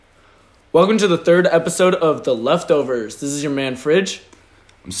Welcome to the third episode of The Leftovers. This is your man, Fridge.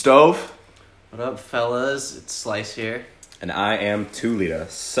 I'm Stove. What up, fellas? It's Slice here. And I am 2 Lita.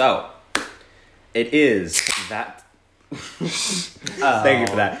 So, it is that... Thank you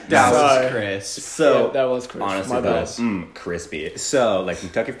for that. That was crisp. So, yeah, that was crisp. Honestly, My that bad. was crispy. So, like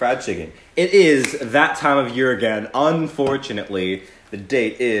Kentucky Fried Chicken. It is that time of year again. Unfortunately, the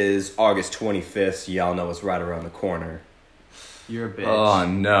date is August 25th. So y'all know it's right around the corner. You're a bitch. Oh,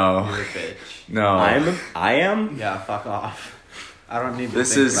 no. You're a bitch. No. I am? Yeah, fuck off. I don't need to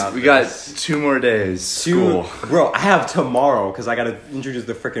This think is... about We this. got 2 more days. School. Bro, I have tomorrow because I got to introduce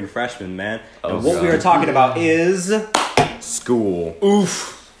the freaking freshmen, man. Oh, and what we God. are talking about is... school.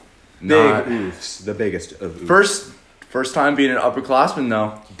 Oof. Big Not- oofs. The biggest of oofs. First time being an upperclassman,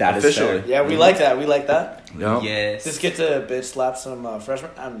 though. That is officially. fair. Yeah, we like that. We like that. Yep. Yes. Just get to bitch slap some freshmen.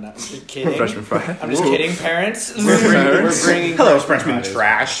 I'm just kidding. Freshman Friday. I'm just kidding, parents. We're bringing Hello, freshman freshman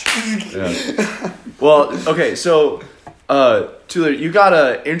Fridays. trash. Yeah. Well, okay, so, Tuller, you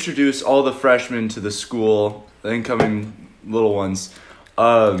gotta introduce all the freshmen to the school, the incoming little ones.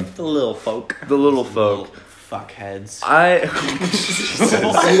 The little folk. The little folk. Fuckheads. What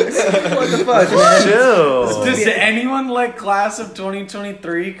the fuck, man? Chill. Does anyone like class of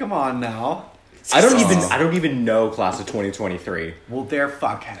 2023? Come on now. I don't even know class of 2023. Well, they're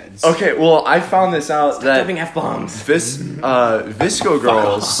fuckheads. Okay, well, I found this out that Dropping F-bombs. VSCO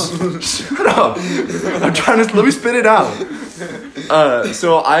Girls. Shut up. I'm trying to... Let me spit it out.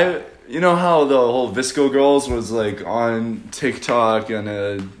 You know how the whole VSCO Girls was, like, on TikTok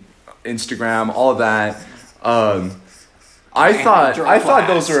and Instagram, all of that. I thought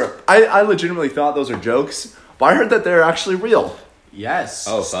those were... I legitimately thought those are jokes, but I heard that they're actually real. Yes.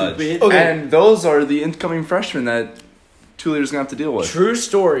 Oh, fudge. stupid. Okay. And those are the incoming freshmen that 2 Liters gonna have to deal with. True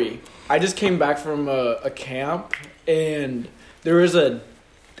story. I just came back from a camp, and there was at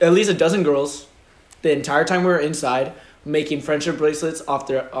least a dozen girls the entire time we were inside making friendship bracelets off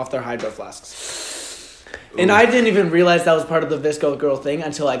their hydro flasks. And I didn't even realize that was part of the VSCO girl thing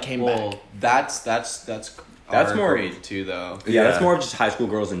until I came back. That's our more- grade too, though. Yeah, that's Yeah. more of just high school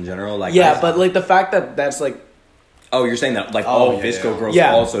girls in general. Like, Yeah, but like the fact that that's like oh, you're saying that like Oh, all yeah, VSCO yeah. girls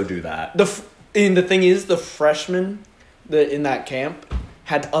Yeah. also do that. and the thing is, the freshmen in that camp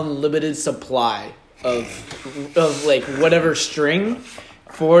had unlimited supply of like whatever string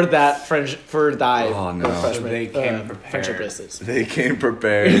for that dive. Oh, no. of freshmen, They came prepared. friendship bracelets. They came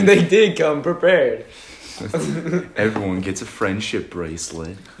prepared. They did come prepared. Everyone gets a friendship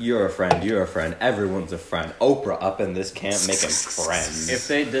bracelet. You're a friend. You're a friend. Everyone's a friend. Oprah up in this camp making friends. If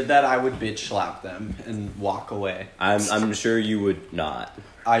they did that, I would bitch slap them and walk away. I'm sure you would not.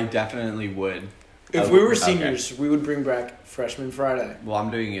 I definitely would. If we were Okay. seniors, we would bring back Freshman Friday. Well, I'm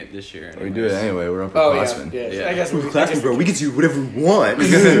doing it this year. We do it anyway. We're Oh yeah, upperclassmen. yeah. Yeah. I guess we. Bro, we can do whatever we want.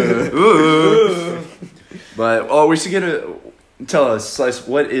 Ooh. But we should tell us, Slice,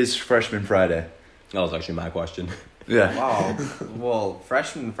 what is Freshman Friday? That was actually my question. Yeah. Wow. Well,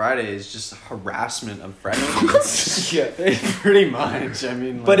 Freshman Friday is just harassment of freshmen. Yeah. Pretty much. I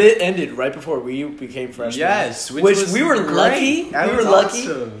mean, But it ended right before we became freshmen. yes, which was we were great. lucky. That We was were lucky.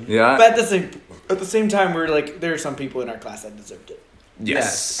 awesome. Yeah. But at the same time, we were like, there are some people in our class that deserved it.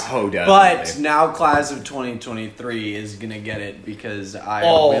 Yes. Oh, definitely. But now class of 2023 is gonna get it because I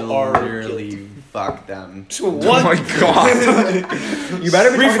All will are literally guilty. fuck them. Oh my god. you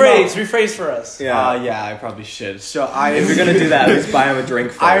better be Rephrase for us. Yeah. Yeah, I probably should. So If you're gonna do that, at least buy him a drink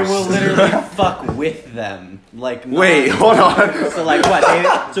first. I will literally fuck with them. Like, not- Wait, hold on. So like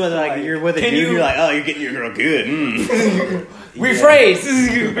what? So like you're with a Can dude, you- you're like, oh, you're getting your girl good. Rephrase.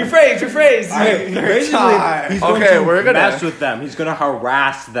 Rephrase. Time. He's going Okay, to we're gonna- mess with them. He's gonna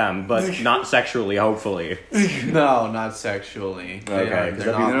harass them, but not sexually, hopefully. No, not sexually. Okay, They're 'cause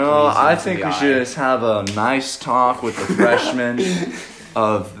not No, pleasing I to think the we eye. should just have a nice talk with the freshmen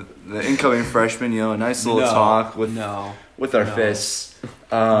of the incoming freshmen. A nice little talk with our No. fists.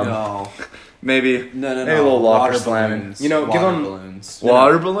 No. Maybe No. maybe a little locker Water slamming. balloons. You know, give water them- balloons.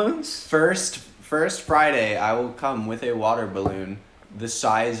 Water balloons? First Friday, I will come with a water balloon the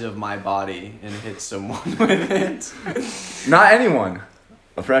size of my body and hit someone with it. Not anyone.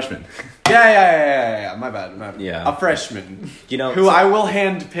 A freshman. Yeah. My bad. Yeah. A freshman You know who I will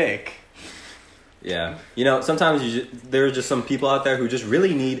hand pick. Yeah. You know, sometimes there are just some people out there who just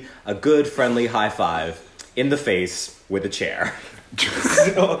really need a good, friendly high five in the face with a chair.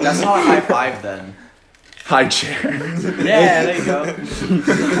 That's not a high five then. High chair. Yeah, there you go.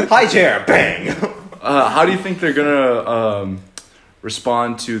 High chair, bang! How do you think they're gonna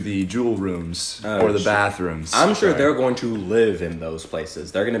respond to the jewel rooms or the shit. bathrooms? I'm sure they're going to live in those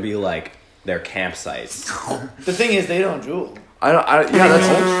places. They're going to be like their campsites. The thing is, they don't drool. Yeah, that's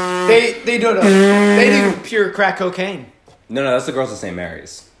They do pure crack cocaine. No, that's the girls at St.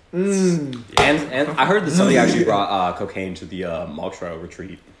 Mary's. And I heard that somebody actually brought cocaine to the mock trial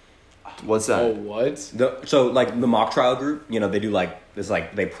retreat. What's that? Oh, what? So like the mock trial group, they do like this,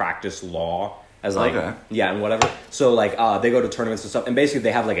 like they practice law as like and whatever. So like they go to tournaments and stuff, and basically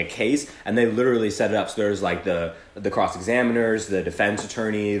they have like a case, and they literally set it up. So there's like the cross examiners, the defense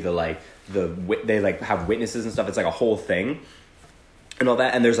attorney, they like have witnesses and stuff. It's like a whole thing. And all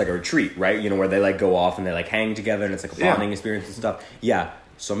that, and there's like a retreat, right? Where they like go off and they like hang together, and it's like a bonding experience and stuff. Yeah,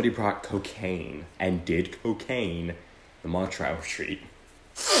 somebody brought cocaine and did cocaine the mock trial retreat.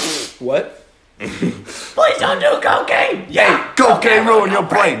 What? Please don't do cocaine. Yeah, cocaine ruin your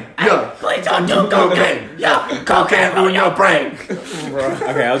brain. Yeah, Please don't do cocaine. Yeah, cocaine ruin your brain.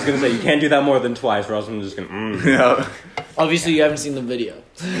 Okay, I was gonna say you can't do that more than twice, or else I'm just gonna. Yeah. Obviously, you haven't seen the video.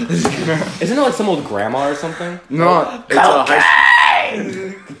 Isn't it like some old grandma or something? No,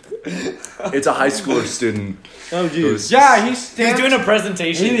 it's a high schooler student. Oh jeez. Yeah, He's doing a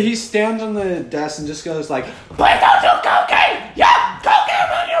presentation. He stands on the desk and just goes like, "Please don't do cocaine. Yeah, cocaine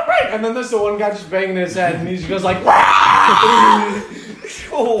ruin your brain." And then there's the one guy just banging his head, and he just goes like,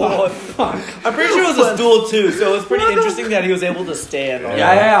 Oh, fuck. I'm pretty sure it was a stool too, so it was pretty interesting that he was able to stand on it.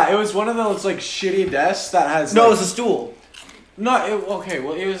 Yeah. It was one of those like shitty desks that has. No, like, it was a stool. No, it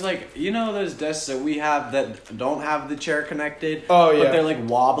was like, those desks that we have that don't have the chair connected. Oh, yeah. But they're like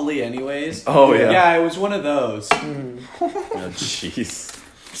wobbly anyways. Oh, yeah. Yeah, it was one of those. Oh jeez.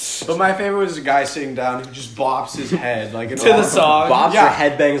 But my favorite was a guy sitting down who just bops his head like To the song. Bob's Yeah. your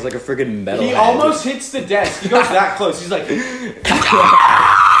headbangs like a friggin' metal. He almost hits the desk. He goes that close. He's like,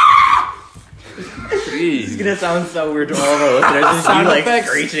 It's gonna sound so weird to all of our listeners. Just Sound you like effects.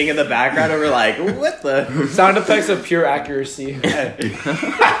 screeching in the background, and we're like, what the? Sound effects of pure accuracy. hey,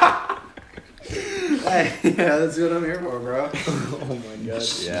 yeah, that's what I'm here for, bro. Oh my god. Yeah.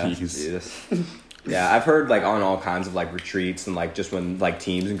 Jeez. Jesus. Yeah, I've heard like on all kinds of like retreats and like just when like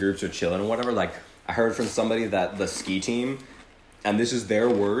teams and groups are chilling and whatever. Like I heard from somebody that the ski team, and this is their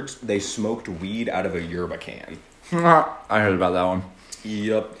words, they smoked weed out of a yerba can. I heard about that one.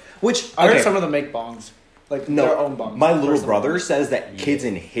 Yep. Which I heard some of them make bongs. Like their own bongs. My little Personal brother bongs. says that kids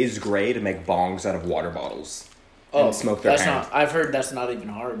in his grade make bongs out of water bottles. Oh, and smoke their that's hand. not. I've heard that's not even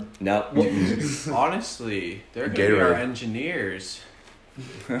hard. No. Honestly, they're gonna be Gatorade. our engineers.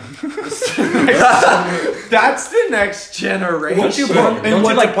 That's the next generation. Don't you And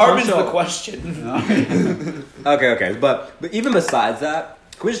what like department's punch the a- question? Okay. But even besides that,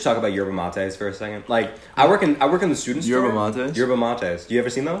 can we just talk about yerba mates for a second? Like I work in the student store. Yerba mates? Yerba mates. Do you ever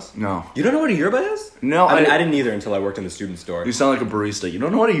seen those? No. You don't know what a yerba is? No, I didn't either until I worked in the student store. You sound like a barista. You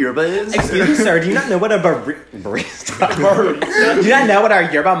don't know what a yerba is? Excuse me, sir. Do you not know what a barista? Do you not know what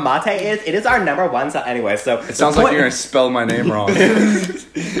our yerba mate is? It is our number one. Anyway, so It sounds like you're gonna spell my name wrong. how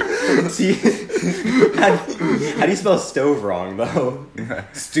do you spell stove wrong though?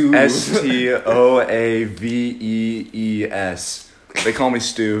 Stew. Stovees. They call me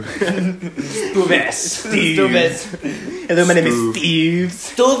Stu. Stuves. Hello, my name is Steve.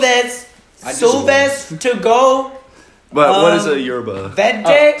 Stuves. Stuves to go. But what is a yerba?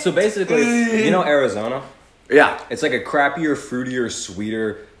 Vente. So basically, Arizona? Yeah, It's like a crappier, fruitier,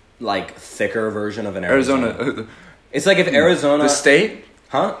 sweeter, like thicker version of an Arizona. Arizona. It's like if Arizona. The state?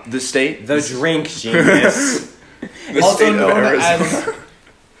 Huh? The state? The drink genius. The Also state of known Arizona. as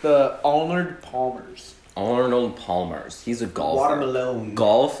the Arnold Palmers. Arnold Palmer's. He's a golfer. Watermelon.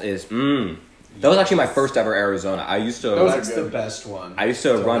 Golf is That was actually my first ever Arizona. I used to That's the best one. I used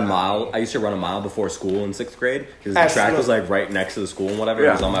to run a mile before school in 6th grade because the track was like right next to the school and whatever.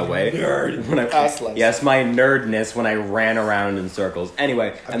 I was on my way. Nerd. When Assless. yes, my nerdness when I ran around in circles.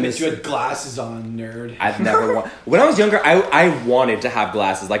 Anyway, I bet you had glasses on, nerd. I've never when I was younger, I wanted to have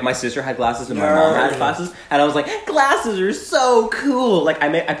glasses. Like my sister had glasses and my mom had glasses, and I was like, glasses are so cool. Like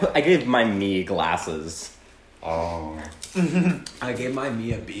I gave my me glasses. Oh. I gave my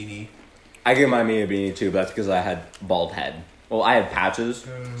me a beanie. I gave my me a beanie too, but that's because I had bald head. Well, I had patches,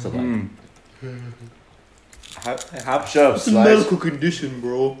 so like. Shut up, It's a Slice. medical condition,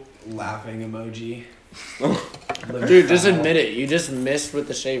 bro. Laughing emoji. Dude, just admit it. You just missed with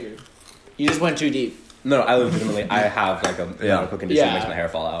the shaver. You just went too deep. No, I legitimately, I have like a medical condition that makes my hair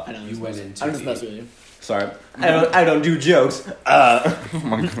fall out. I know. You went into I'm just messing with you. Sorry, I don't do jokes. Oh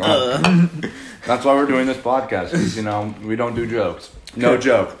my god. That's why we're doing this podcast. 'Cause, we don't do jokes. No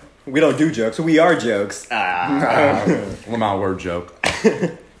joke. We don't do jokes. We are jokes. Lamau, we're a joke.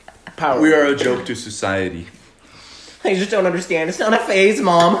 Power. We are a joke to society. I just don't understand. It's not a phase,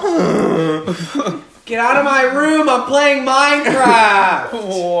 Mom. Get out of my room! I'm playing Minecraft!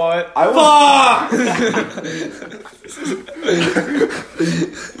 What? Fuck!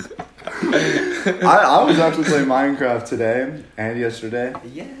 I was actually playing Minecraft today and yesterday.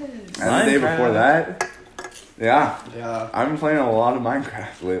 Yes. And the day before that. Yeah. I've been playing a lot of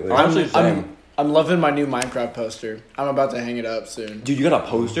Minecraft lately. I'm loving my new Minecraft poster. I'm about to hang it up soon. Dude, you got a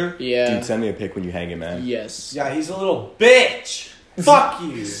poster? Yeah. Dude, send me a pic when you hang it, man. Yes. Yeah, he's a little bitch. Fuck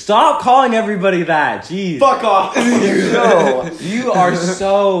you. Stop calling everybody that. Jeez. Fuck off. No, you are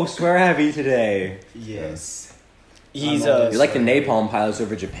so swear heavy today. Yes. He's You're like the napalm pilots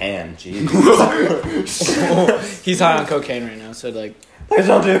over Japan. Jeez. He's high on cocaine right now, so like. Please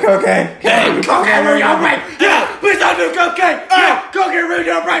don't do cocaine. Hey, cocaine ruin your brain. Yeah, please don't do cocaine. Yeah, cocaine ruin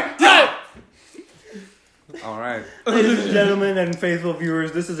your brain. Yeah. All right. Ladies and gentlemen and faithful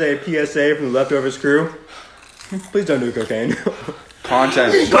viewers, this is a PSA from the Leftovers crew. Please don't do cocaine.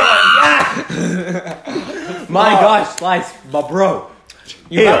 Content. My gosh, Slice, my bro.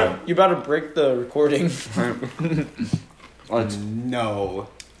 You about to break the recording.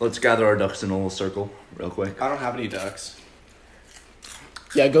 Let's gather our ducks in a little circle real quick. I don't have any ducks.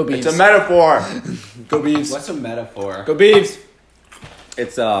 Yeah, go Beavs. It's a metaphor. Go Beavs. What's a metaphor? Go Beavs.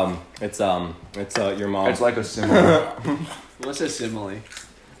 It's your mom. It's like a symbol. What's a simile?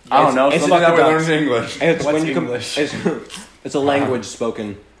 I don't know. It's Something that we ducks. learned in English. It's What's when you English? It's a language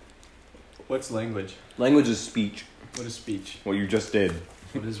spoken. What's language? Language is speech. What is speech? What you just did.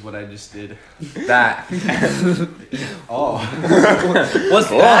 What is what I just did? That. Oh. What's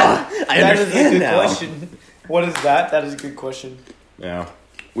that? I That is a understand good now. question. What is that? That is a good question. Yeah.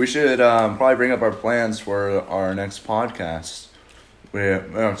 We should probably bring up our plans for our next podcast. We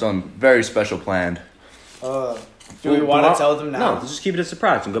have something very special planned. Do we want to tell them now? No, let's just keep it a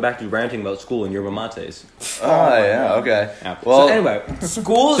surprise and go back to ranting about school and yerba mates. Oh, yeah, okay. Yeah. Well, So anyway,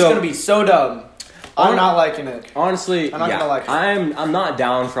 School is So- gonna be so dumb. I'm not liking it. honestly, I'm not gonna like it. I'm not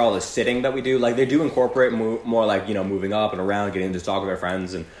down for all the sitting that we do. Like they do incorporate more like moving up and around, getting to talk with our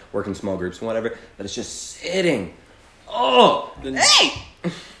friends and working small groups and whatever. But it's just sitting. Oh, hey!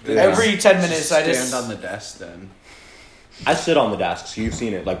 Every 10 minutes, I just stand on the desk then. I sit on the desk, so you've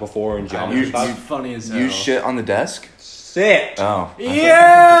seen it like before in geometry You- class. It's funny as hell. you shit on the desk? Sit. Oh.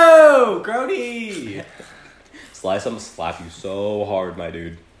 Yo, Grody! Slice, I'm gonna slap you so hard, my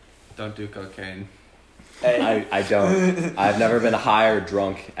dude. Don't do cocaine. Hey. I don't. I've never been high or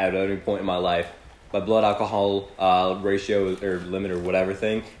drunk at any point in my life. My blood alcohol ratio or limit or whatever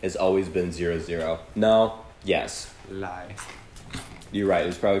thing has always been 0.0. No. Yes. Lie. You're right. It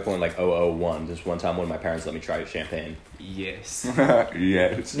was probably point like 0.001. This one time when my parents let me try champagne. Yes.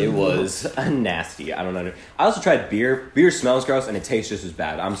 Yes. It was nasty. I don't know. I also tried beer. Beer smells gross and it tastes just as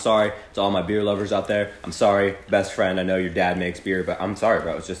bad. I'm sorry to all my beer lovers out there. I'm sorry, best friend. I know your dad makes beer, but I'm sorry,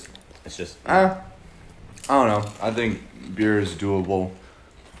 bro. It's just. I don't know. I think beer is doable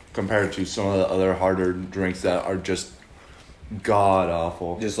compared to some of the other harder drinks that are just god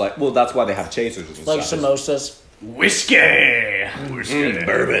awful. Just like, well, that's why they have chasers and like stuff. samosas. Whiskey.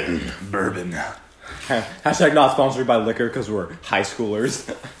 Bourbon. Hashtag not sponsored by liquor because we're high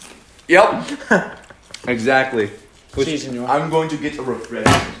schoolers. Yep. Exactly. Si, senor. I'm going to get a refreshment.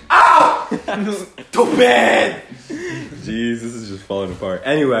 Ow! Stupid! Jeez, this is just falling apart.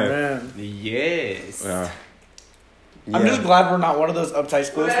 Anyway. Man. Yes. I'm just glad we're not one of those uptight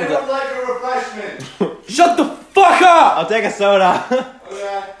schools. I With don't like a refreshment. Shut the fuck up! I'll take a soda.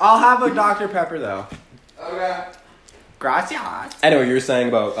 Okay. I'll have a Dr. Pepper though. Okay. Gracias. Anyway, you were saying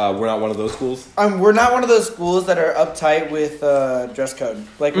about we're not one of those schools? We're not one of those schools that are uptight with dress code.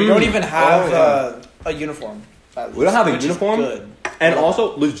 Like, we don't even have a uniform. We don't have a which is uniform. good. And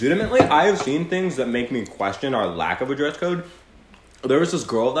also, legitimately, I have seen things that make me question our lack of a dress code. There was this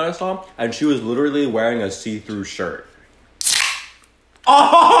girl that I saw, and she was literally wearing a see-through shirt.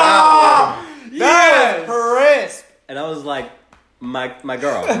 Oh! That is crisp! And I was like, my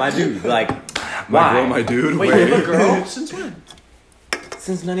girl, my dude, like, My why? girl, my dude. Wait, you have a girl? Since when?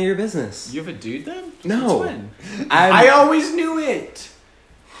 Since none of your business. You have a dude then? No. Since when? I always knew it.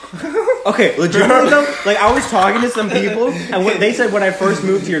 Okay, legitimately though, like I was talking to some people, and what they said when I first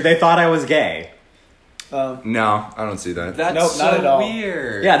moved here, they thought I was gay. No, I don't see that. That's Nope, so not at all.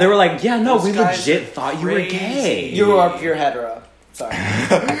 weird. Yeah, they were like, yeah, no, Those we guys legit are thought you were crazy. gay. You are pure hetero. Sorry.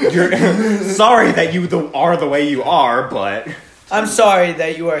 You're sorry that you are the way you are, but I'm sorry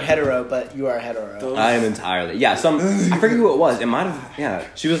that you are hetero, but you are hetero. I am entirely I forget who it was. It might have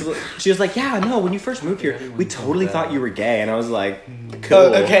She was like, yeah, no, when you first moved here, we totally thought you were gay, and I was like, cool.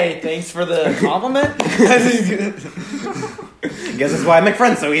 Okay, thanks for the compliment. Guess that's why I make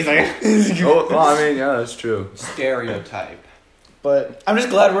friends so easy. Oh, well, I mean, yeah, that's true. Stereotype. But I'm just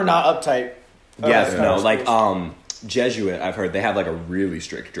glad we're not uptight. Yes, Okay. no, like Jesuit. I've heard they have like a really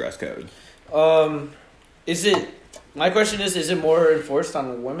strict dress code. Is it My question is it more enforced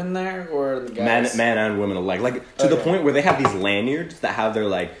on women there or the guys? Man and women alike. Like, to the point where they have these lanyards that have their,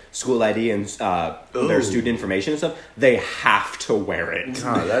 like, school ID and their student information and stuff. They have to wear it.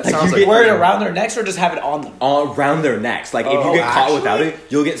 God, that like, sounds you wear it around their necks or just have it on them? Around their necks. Like, if you get caught without it,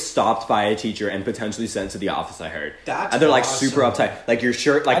 you'll get stopped by a teacher and potentially sent to the office, I heard. And they're, like, super uptight. Like, your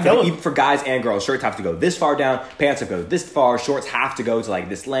shirt, like, even for guys and girls, shirts have to go this far down, pants have to go this far, shorts have to go to, like,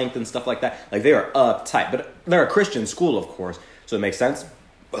 this length and stuff like that. Like, they are uptight. But they're a Christian school, of course, so it makes sense.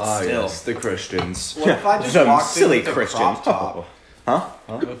 But still. Yes, the Christians. What if I just Some walked silly in with Christians. a crop top? Huh?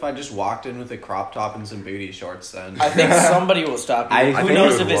 What if I just walked in with a crop top and some booty shorts then? I think somebody will stop you. Who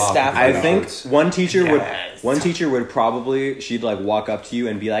knows if it's staff? I think one teacher would probably, she'd like walk up to you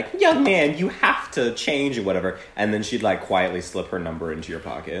and be like, young man, you have to change or whatever, and then she'd like quietly slip her number into your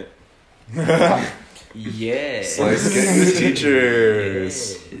pocket. Yes. Let's get the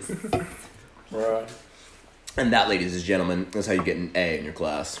teachers. Bro. And that, ladies and gentlemen, is how you get an A in your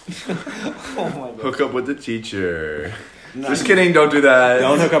class. Oh my God. Hook up with the teacher. No, just kidding, don't do that.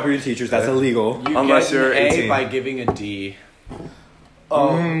 Don't hook up with your teachers, that's illegal. You unless get you're an 18. A by giving a D.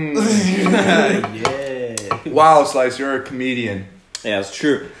 Oh. Yeah. Wow, Slice, you're a comedian. Yeah, it's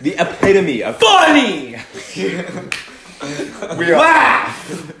true. The epitome of funny! We are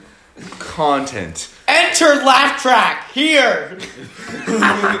content. Enter laugh track here.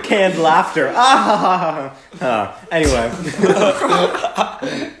 Canned laughter. Anyway.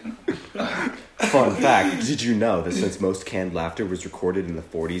 Fun fact, did you know that since most canned laughter was recorded in the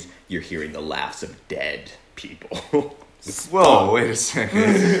 40s, you're hearing the laughs of dead people? Whoa, wait a second.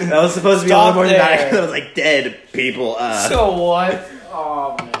 That was supposed to be a little more dramatic. That was like dead people. So what?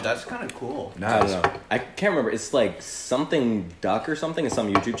 Oh man, That's kind of cool. I don't know. I can't remember. It's like something duck or something. It's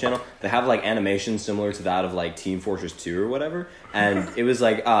some YouTube channel. They have like animations similar to that of like Team Fortress 2 or whatever. And it was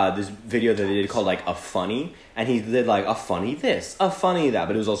like this video that they did called like a funny. And he did like a funny this, a funny that.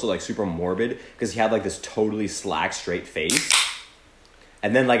 But it was also like super morbid because he had like this totally slack straight face.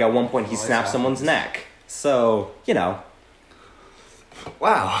 And then like at one point he snapped someone's neck. So, you know.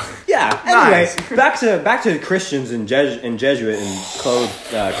 Wow. Yeah. Anyway, back to Christians and Jesuit and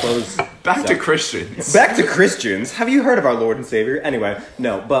clothes. Back to Christians. Back to Christians. Have you heard of our Lord and Savior? Anyway,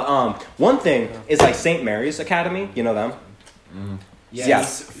 no. But one thing is like St. Mary's Academy. You know them?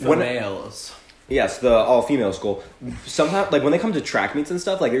 Yes. Females. Yes, the all-female school. Sometimes, like when they come to track meets and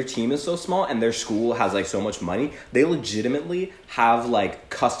stuff, like their team is so small and their school has like so much money, they legitimately have like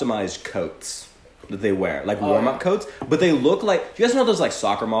customized coats that they wear, like warm-up coats, but they look like, you guys know those like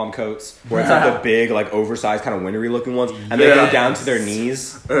soccer mom coats where it's like the big like oversized kind of wintry looking ones and they go down to their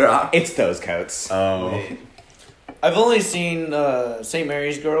knees? It's those coats. I've only seen St.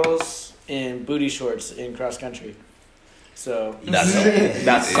 Mary's girls in booty shorts in cross country, so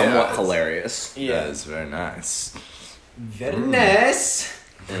that's somewhat hilarious. Yeah, That is very nice. Very nice.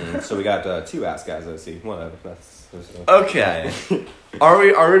 So we got two ass guys, let's see. Whatever. Okay. Are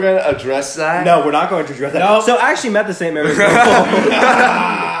we gonna address that? No, we're not going to address that. Nope. So I actually met the St. Mary's girl.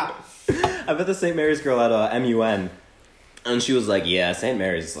 I met the St. Mary's girl at MUN. And she was like, yeah, St.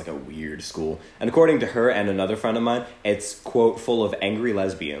 Mary's is like a weird school. And according to her and another friend of mine, it's, quote, full of angry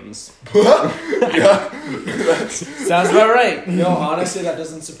lesbians. sounds about right. No, honestly, that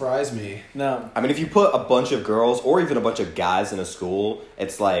doesn't surprise me. No, I mean, if you put a bunch of girls or even a bunch of guys in a school,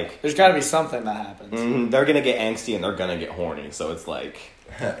 it's like... there's got to be something that happens. they're going to get angsty and they're going to get horny. So it's like...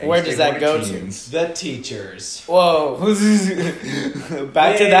 Where does that go to? The teachers. Whoa.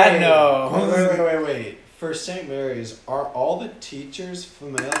 Back to that, no. Wait. For St. Mary's, are all the teachers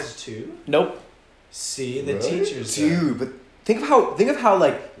females too? Nope. See, the teachers. Dude, but think of how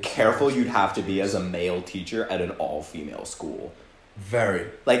like careful you'd have to be as a male teacher at an all-female school. Very.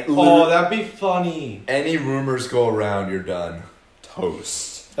 Like, Oh, that'd be funny. Any rumors go around, you're done.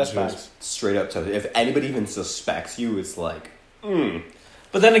 toast. That's facts. Straight up toast. If anybody even suspects you, it's like,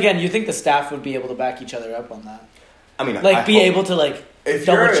 But then again, you think the staff would be able to back each other up on that? I mean, Like, I be hope- able to, like, If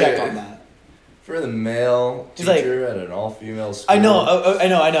double you're check on that. For the male He's like- teacher at an all-female school. I know,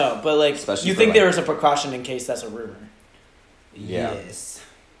 I know. But, like, Especially you for, think like- there is a precaution in case that's a rumor. Yeah. Yes.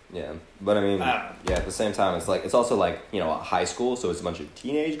 Yeah, but I mean, I don't know. yeah. At the same time, it's like it's also like a high school, so it's a bunch of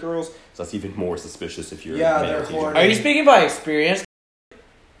teenage girls. So that's even more suspicious if you're Yeah, a male they're teacher. horny. Are you speaking by experience?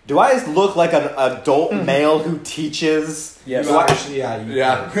 Do I look like an adult male who teaches? Yes. You actually, yeah.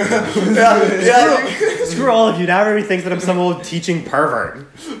 Yeah. Screw all of you. Now everybody thinks that I'm some old teaching pervert.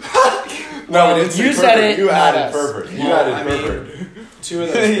 No, it's you said it, You not added us. pervert. You Well, added I mean- pervert. 2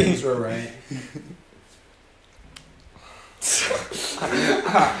 of those things were right.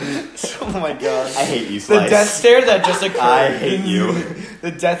 Oh my god. I hate you, The Slice. death stare that just occurred. I hate you.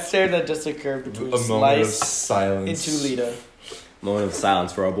 The death stare that just occurred between A moment of Slice silence. and Lita. Moment of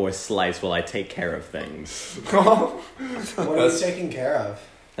silence for our boy Slice while I take care of things. What are you taking care of?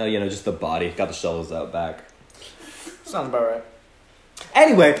 Oh, just the body. Got the shovels out back. Sounds about right.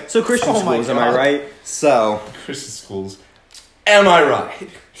 Anyway, so Christian Oh my schools, am I God. right? So, Christian schools. Am I right?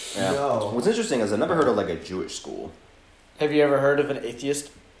 yeah. No. What's interesting is I've never heard of like a Jewish school. Have you ever heard of an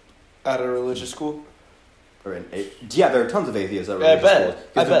atheist at a religious school? Yeah, there are tons of atheists at Yeah, I religious bet.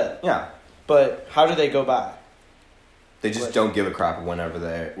 schools. I bet. Yeah. But how do they go by? They just What? don't give a crap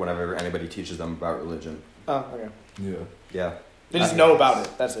whenever anybody teaches them about religion. Oh, okay. Yeah. Yeah. They just know about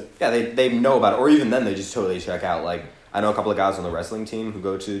it. That's it. Yeah, they know about it, or even then they just totally check out. Like I know a couple of guys on the wrestling team who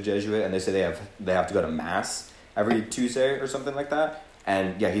go to Jesuit, and they say they have to go to mass every Tuesday or something like that.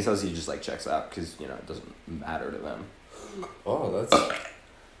 And yeah, he says he just like checks out because it doesn't matter to them. Oh,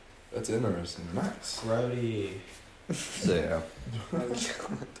 that's interesting. Nice. Grody. So yeah.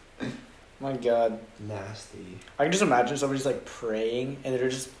 My God. Nasty. I can just imagine somebody's like praying and they're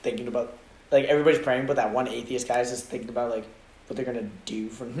just thinking about, like everybody's praying, but that one atheist guy is just thinking about like what they're gonna do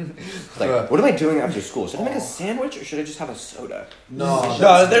from. Like, what am I doing after school? Should I make a sandwich or should I just have a soda? No, No,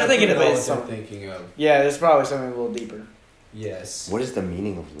 that's they're thinking definitely of not it what some- they're thinking of. Yeah, there's probably something a little deeper. Yes. What is the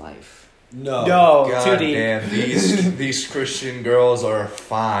meaning of life? No. No, God too deep. damn, these Christian girls are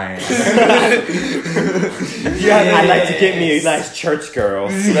fine. Yeah, I'd like to get me a nice church girl.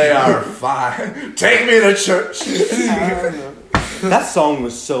 They are fine. Take me to church. That song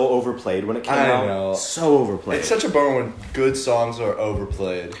was so overplayed when it came I out. know. So overplayed. It's such a bummer when good songs are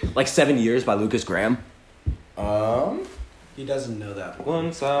overplayed. Like 7 Years by Lucas Graham. He doesn't know that.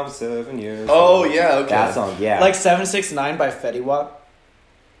 Once I was 7 years. Oh yeah, okay. That song, yeah. Like 769 by Fetty Wap.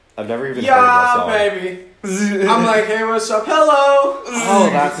 I've never even heard of that song. baby. I'm like, hey, what's up? Hello. Oh,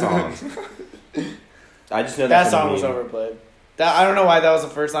 that song. I just know That that's song was overplayed. I don't know why that was the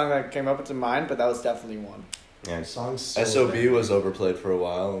first song that came up into mind, but that was definitely one. Yeah. Song's so SOB bad. was overplayed for a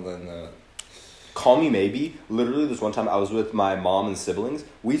while, and then Call Me Maybe. Literally, this one time I was with my mom and siblings.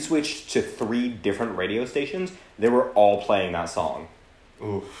 We switched to 3 different radio stations. They were all playing that song.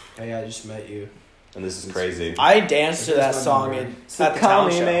 oof. Hey, I just met you. And this is crazy. I danced to that Here's my song number. at the Call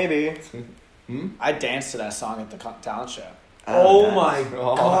talent Me show. Maybe. I danced to that song at the talent show. Oh nice. my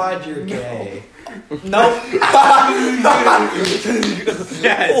god, you're gay. Nope.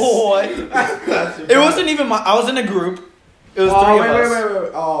 Yes. What? It wasn't even my. I was in a group. It was three of us.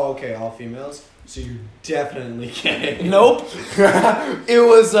 Wait. Oh, okay, all females. So you're definitely gay. Nope. It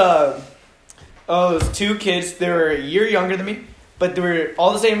was it was 2 kids. They were a year younger than me, but they were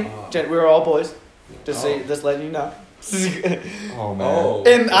all the same. We were all boys. Just letting you know. Oh man. Oh.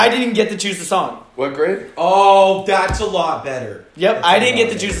 And I didn't get to choose the song. What grade? Oh, that's a lot better. Yep, That's I a didn't lot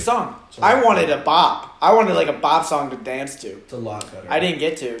get to choose the song. It's a lot I wanted better. a bop. I wanted like a bop song to dance to. It's a lot better. I didn't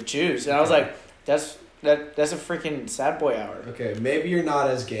get to choose, and I was like, "That's a freaking sad boy hour." Okay, maybe you're not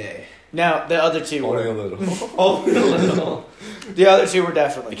as gay. Now the other 2 Only a were. little. Only a little. The other 2 were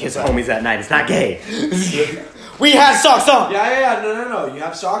definitely. Kiss homies at night. It's not gay. We had socks on. Yeah. No. You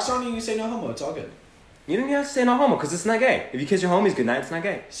have socks on and you can say no homo. It's all good. You don't even have to say no homo because it's not gay. If you kiss your homies goodnight, it's not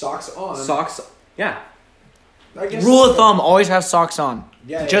gay. Socks on. Socks. Yeah. I guess Rule it's of thumb: always have socks on,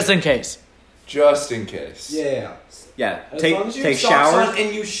 Yeah. just in case. Just in case. Yeah. Yeah. As Take long as you take have socks showers. on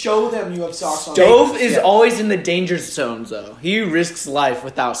and you show them you have socks on. Dove is Yeah. always in the danger zone, though. He risks life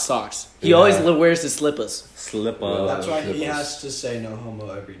without socks. He Yeah. always wears his slippers. Slip Well, up. That's why he Slippers. has to say no homo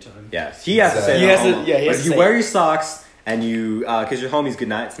every time. Yeah. He has to say He no has to- homo. yeah, he has But to if you say wear it. your socks and you kiss your homies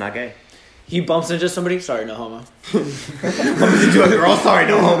goodnight, it's not gay. He bumps into somebody. Sorry, no homo. To a girl, sorry,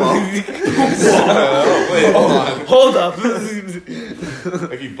 no homo. Wait, hold on. Hold up.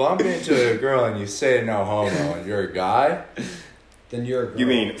 If you bump into a girl and you say no homo and you're a guy, Then you're a girl. You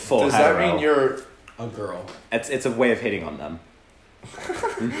mean full does hetero. that mean you're a girl. It's a way of hitting on them.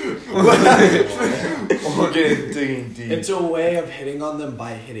 we're getting digging deep? It's a way of hitting on them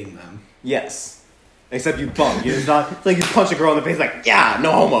by hitting them. Yes. Except you bump. It's not it's like you punch a girl in the face like, yeah,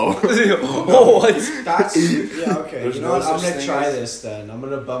 no homo. Oh, what? That's yeah, okay. There's You know no what? I'm such gonna thing try as- this then. I'm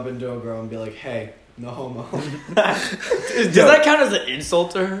gonna bump into a girl and be like, hey, no homo. Does that count as an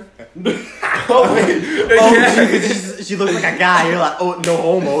insult to her? Oh wait. She looks like a guy. You're like, oh, no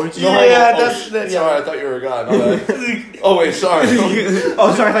homo. She's like, Yeah, oh, that's that. Yeah. Sorry, I thought you were a guy. My bad. Oh wait, sorry.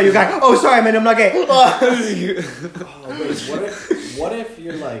 oh, sorry, I thought you were a guy. Oh, sorry, man, I'm not gay. Oh wait, what if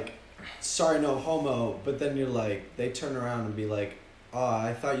you're like, sorry, no homo, but then you're like, they turn around and be like, oh,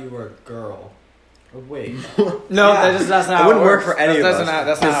 I thought you were a girl. Wait. No, Yeah. that's not It how wouldn't it work works. for any of That's us. not how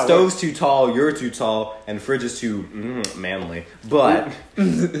Because it stove's too tall, you're too tall, and fridge is too manly. But works.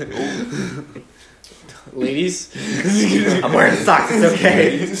 Ladies. I'm wearing socks. It's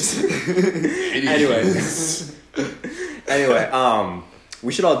okay. anyway,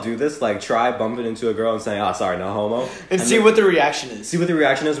 we should all do this. Like, try bumping into a girl and saying, "Oh, sorry, no homo," And see then what the reaction is. see what the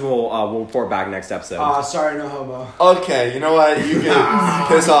reaction is. We'll report back next episode. Sorry, no homo. Okay, you know what? You can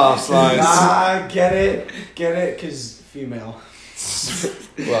piss off, Slice. Get it, cause female.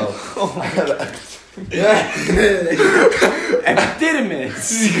 Well,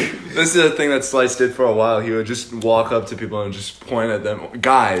 Epididymis. this is a thing that Slice did for a while. He would just walk up to people and just point at them.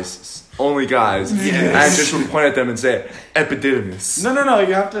 Guys, only guys. Yes. And just would point at them and say, epididymis. No.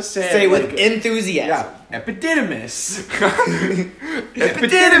 You have to say Say it with like- enthusiasm. Yeah. Epididymis.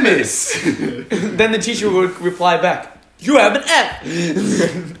 Epididymis. Then the teacher would reply back, "You have an F."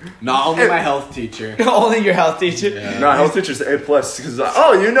 Not only my health teacher. Only your health teacher. Yeah. No, health teacher's A+, because,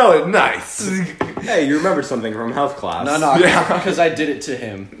 oh, you know it, nice. Hey, you remembered something from health class. No, Yeah. because I did it to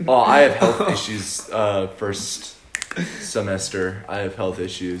him. Oh, I have health issues, first semester. I have health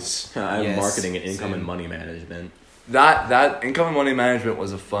issues. I'm Yes, marketing and income same. and money management. That income and money management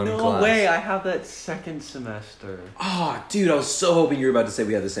was a fun class. I have that second semester. Oh, dude, I was so hoping you were about to say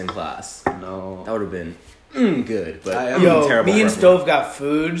we had the same class. No. That would have been good, but Yo, terrible. me and for Stove got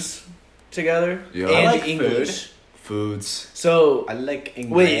foods together Yeah. and I like English. Foods. So I like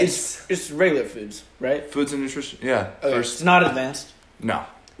English. wait, it's regular foods, right? Foods and nutrition? Yeah. Okay, First. it's not advanced. No.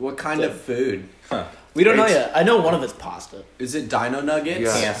 What kind of food? We don't know Eggs. yet. I know one of it's pasta. Is it Dino Nuggets?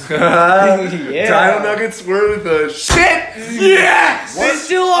 Yeah. Yeah. Dino Nuggets were the shit! Yes, they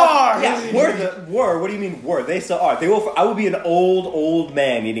still are. Yeah, were. What do you mean were? They still are. They will. I will be an old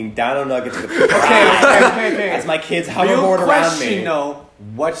man eating Dino Nuggets with Okay. as my kids Real hoverboard around question, me. though.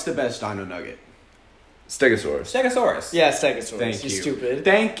 What's the best Dino Nugget? Stegosaurus. Stegosaurus. Yeah, Stegosaurus. Thank You you. stupid.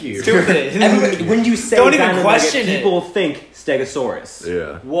 Thank you. Stupid. Everybody, when you say Don't even Dino question Nugget, it. people think Stegosaurus.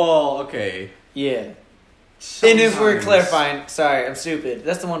 Yeah. Well, okay. Yeah. And if we're Sometimes. clarifying, sorry, I'm stupid.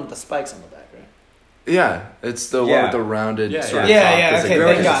 That's the one with the spikes on the back, right? Yeah. It's the one Yeah. with the rounded Yeah, sort of yeah. top. Yeah, It's okay,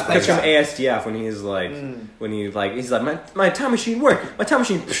 like- thank God, Because from God. ASDF when he's like, he's like, my time machine worked. My time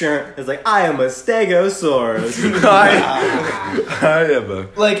machine is like, I am a Stegosaurus. I am a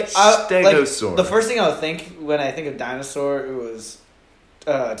Like Stegosaurus. the first thing I would think when I think of dinosaur, it was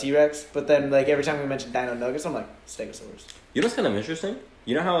T-Rex. But then, like every time we mention Dino Nuggets, I'm like Stegosaurus. You know what's kind of interesting?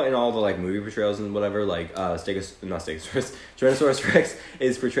 You know how in all the like movie portrayals and whatever, like Tyrannosaurus Rex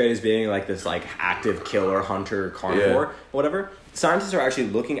is portrayed as being like this like active killer hunter carnivore, or whatever. Scientists are actually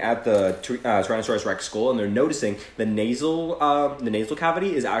looking at the Tyrannosaurus Rex skull and they're noticing the nasal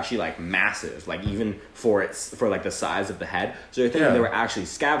cavity is actually like massive, like even for like the size of the head. So they're thinking they were actually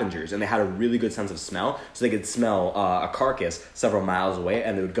scavengers and they had a really good sense of smell, so they could smell a carcass several miles away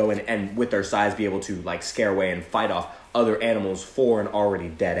and they would go in and with their size be able to like scare away and fight off other animals for an already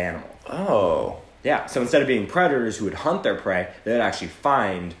dead animal. Oh. Yeah, so instead of being predators who would hunt their prey, they would actually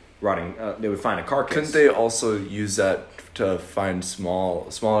find rotting. They would find a carcass. Couldn't they also use that to find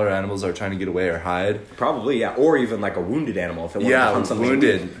smaller animals that are trying to get away or hide? Probably, yeah, or even like a wounded animal if they wanted to hunt something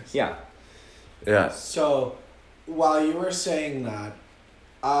wounded. Yeah. Yeah. So, while you were saying that,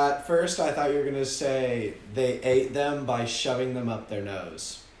 at first I thought you were going to say they ate them by shoving them up their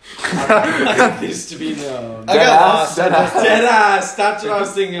nose. I want this to be known. I got lost. Deadass. That's what I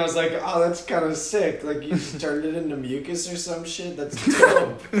was thinking. I was like, oh, that's kind of sick. Like, you just turned it into mucus or some shit. That's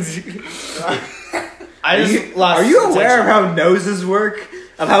dope. I just lost. Are you aware of attention. how noses work?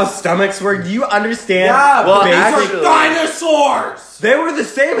 Of how stomachs work? Do you understand? Yeah, Well, these actually- are dinosaurs! They were the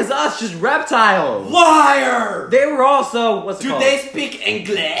same as us, just reptiles. Liar! They were also what's it Do called? they speak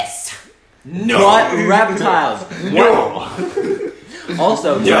English? No. But reptiles. No.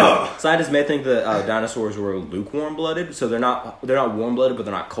 Also, Duh. scientists may think that dinosaurs were lukewarm-blooded, so they're not warm-blooded, but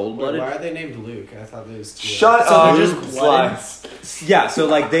they're not Wait, cold-blooded. why are they named Luke? I thought they was two. Shut So up. they're just blooded? Yeah, so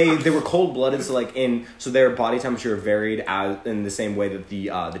like they were cold-blooded, so like their body temperature varied as in the same way that the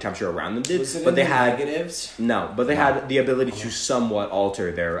temperature around them did, Was it but in they the had negatives? they had the ability to somewhat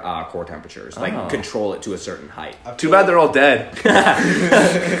alter their core temperatures, like Oh. control it to a certain height. I Too feel bad they're all dead.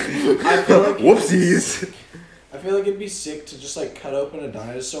 I feel like Whoopsies. I feel like it'd be sick to just like cut open a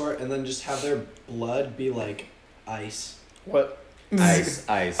dinosaur and then just have their blood be like ice. What? Ice.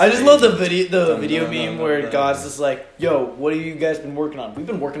 I just love the video No, meme no, where no. God's just like, "Yo, what have you guys been working on? We've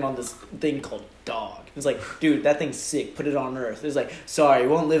been working on this thing called dog." It's like, dude, that thing's sick. Put it on Earth. It's like, sorry, you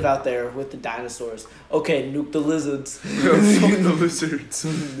won't live out there with the dinosaurs. Okay, nuke the lizards. Fuck the lizards.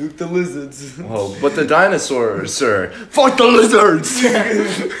 Nuke the lizards. Oh, but the dinosaurs, sir. Fuck the lizards.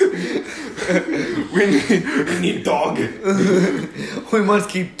 we need dog. We must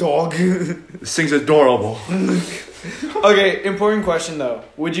keep dog. This thing's adorable. Okay, important question though.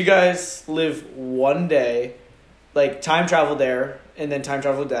 Would you guys live one day, like time travel there, and then time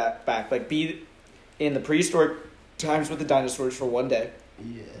travel back? Like be in the prehistoric times with the dinosaurs for one day?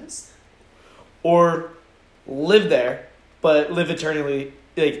 Yes. Or live there, but live eternally,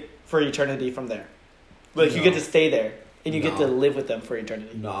 like for eternity from there? Like you get to stay there, and you get to live with them for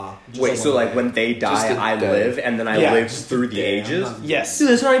eternity. Nah. Wait, so like when they die, I live, and then I live through the ages? Yes. Dude,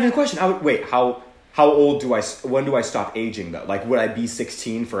 that's not even a question. How old when do I stop aging though? Like, would I be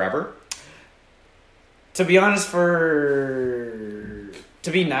 16 forever? To be honest, to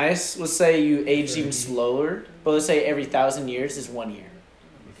be nice, let's say you age even slower, but let's say every 1,000 years is 1 year.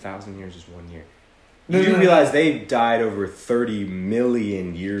 1,000 years is 1 year. You do realize they died over 30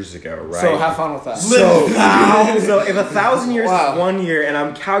 million years ago, right? So have fun with that. So if 1,000 years is 1 year, and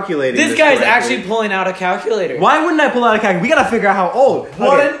I'm calculating this guy's correctly, actually pulling out a calculator. Why wouldn't I pull out a calculator? We gotta figure out how old.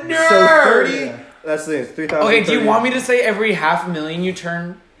 What a nerd! So 30. That's the 3,000. Okay, do you want me to say every 500,000 you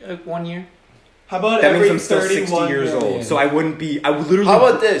turn 1 year? How about that every means I'm still 60 years million. old? So I would literally. How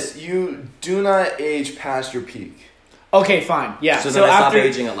about this? You do not age past your peak. Okay, fine. Yeah. So then I stop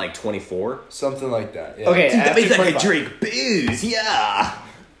aging at like 24? Something like that. Yeah. Okay, Dude, that means I after can drink booze. Yeah.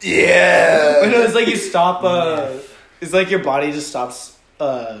 Yeah. No, it's like you stop. It's like your body just stops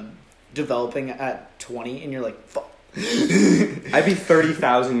developing at 20, and you're like, fuck. I'd be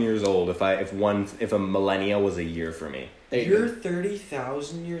 30,000 years old if a millennia was a year for me. You're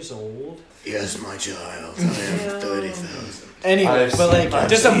 30,000 years old? Yes, my child. I am 30,000. Anyway, but like,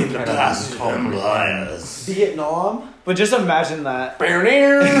 just Vietnam? but just imagine that.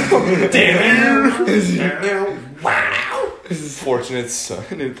 Fortunate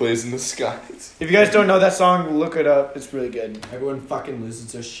son, it plays in the skies. If you guys don't know that song, look it up. It's really good. Everyone fucking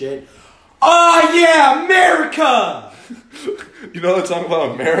listens to shit. Oh yeah, America! You know that song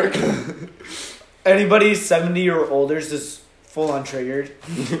about America? Anybody 70 or older is just full on triggered.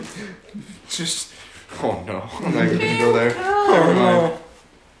 Just, oh no, I'm not even gonna go there. Never mind.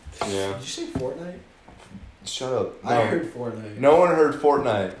 Yeah. Did you say Fortnite? Shut up. No. I heard Fortnite. No one heard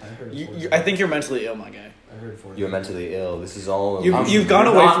Fortnite. I heard Fortnite. I think you're mentally ill, my guy. I heard Fortnite. You're mentally ill. This is all. You've gone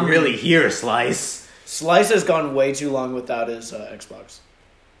away from really here, Slice. Slice has gone way too long without his Xbox.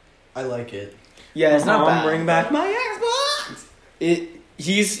 I like it. Yeah, it's not bad. Bring back my Xbox.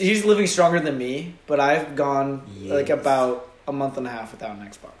 He's living stronger than me, but I've gone like about a month and a half without an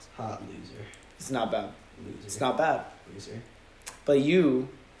Xbox. Hot loser. It's not bad. Loser. It's not bad. Loser. But you've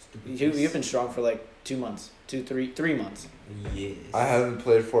been strong for like 2 months, 3 months. Yes. I haven't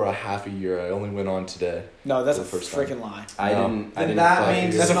played for a half a year. I only went on today. No, that's For a the first time. freaking lie. I didn't. And that play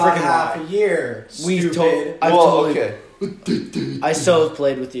means it. it's That's a not freaking half lie. a year. We've Stupid. Okay. I still have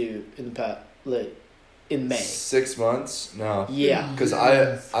played with you in the past, like, in May. 6 months? No. Yeah. Because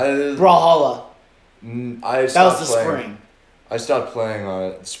I Brawlhalla. I That was stopped the playing. spring. I stopped playing on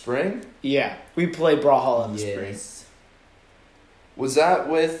it. Spring? Yeah. We played Brawlhalla in the spring. Was that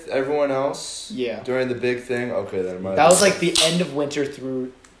with everyone else? Yeah. During the big thing? Okay, then. That was like the end of winter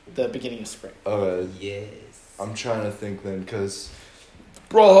through the beginning of spring. Okay. Yes. I'm trying to think then, because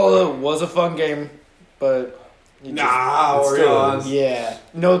Brawlhalla was a fun game, but... we're on. Yeah.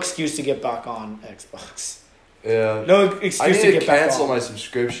 No excuse to get back on Xbox. Yeah. No excuse I need to to get back cancel on. my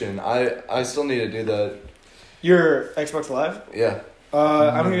subscription. I still need to do that. Your Xbox Live? Yeah.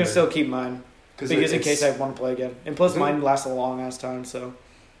 I'm gonna still keep mine. Because in it's- case I want to play again. And plus mine lasts a long ass time, so...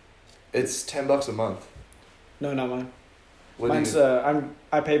 It's $10 a month. No, not mine. What Mine's, do you,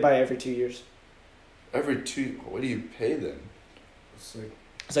 I pay by every 2 years. what do you pay then? It's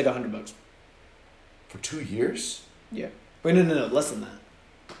like $100. For 2 years? Yeah. Wait, no, less than that.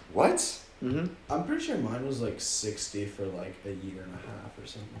 What? Mm-hmm. I'm pretty sure mine was like 60 for like a year and a half or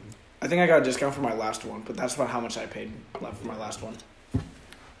something. I think I got a discount for my last one, but that's about how much I paid for my last one.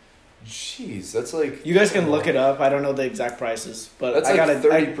 Jeez, that's like... You guys can look it up. I don't know the exact prices, but That's I got like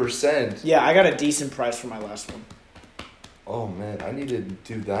a 30%. yeah, I got a decent price for my last one. Oh man, I need to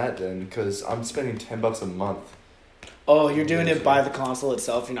do that then, because I'm spending $10 a month. Oh, you're doing it by the console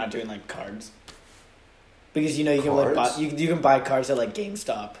itself. You're not doing like cards, because you know you can like buy Cards? you can buy cards at like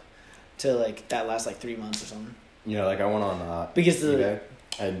GameStop to like that lasts like 3 months or something. You know, like I went on Because the eBay,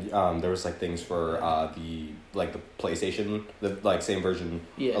 And there was like things for the PlayStation, the like same version,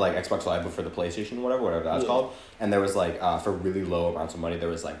 like Xbox Live, but for the PlayStation, whatever that's called. And there was like for really low amounts of money, there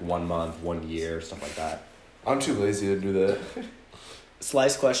was like 1 month, 1 year, stuff like that. I'm too lazy to do that.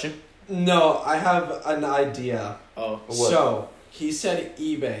 Slice question. No, I have an idea. Oh. What? So, he said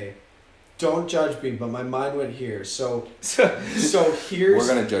eBay. Don't judge me, but my mind went here. So here's... We're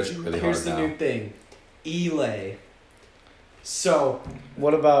going to judge you really hard Here's the now. new thing. Elay. So...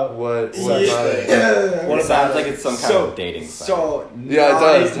 What about... What about it? What It about sounds like it's some kind of dating site. So, Yeah, it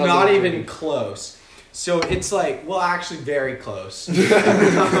does. not even close. So, it's like... Well, actually, very close.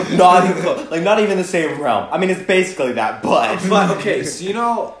 Not even close. Like, not even the same realm. I mean, it's basically that, but... But, okay, so you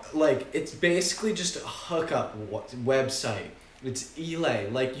know, like, it's basically just a hookup website. It's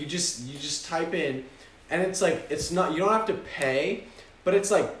Elay. Like, you just type in, and it's like, it's not, you don't have to pay, but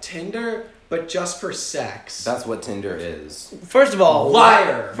it's like Tinder, but just for sex. That's what Tinder is. First of all,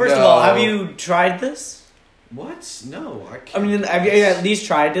 Liar. First of No. all, have you tried this? What? No, I I can't. mean, have you at least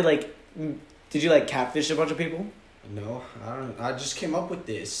tried to like? Did you like catfish a bunch of people? No, I don't. I just came up with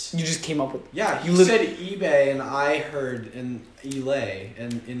this. You just came up with. Yeah, You you lit- said eBay, and I heard an Elay,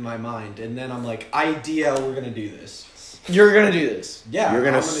 and in my mind, and then I'm like, idea, we're gonna do this. You're gonna do this. Yeah, You're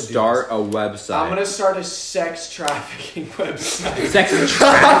going I'm to do start this. a website. I'm gonna start a sex trafficking website. Sex and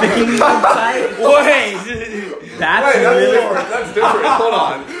trafficking website? Wait. That's Wait, really... that's different. Hold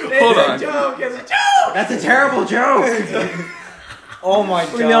on. Hold on. It's a joke. It's a joke. That's a terrible joke. Oh my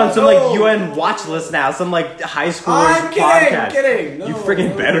We're gonna be on god. some like UN watch list now, some like high school I'm kidding. podcast. I'm kidding. No, You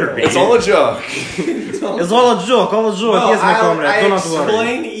freaking better be. It's all a joke. It's all a joke, No, Yes, my comrade. I Don't have to worry.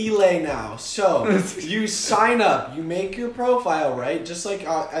 explain Elay now. So you sign up, you make your profile, right? Just like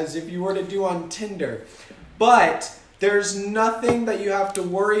as if you were to do on Tinder, but there's nothing that you have to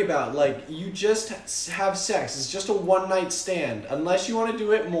worry about. Like you just have sex. It's just a one night stand. Unless you want to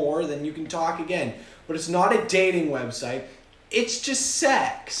do it more, then you can talk again. But it's not a dating website. It's just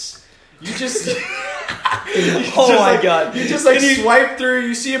sex. You just. Oh my god. You just like swipe through,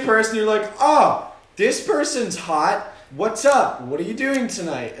 you see a person, you're like, oh, this person's hot. What's up? What are you doing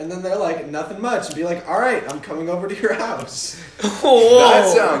tonight? And then they're like, nothing much. And be like, all right, I'm coming over to your house. Whoa. That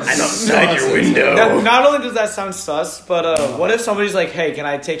sounds. I'm outside your window. Not only does that sound sus, but what if somebody's like, "Hey, can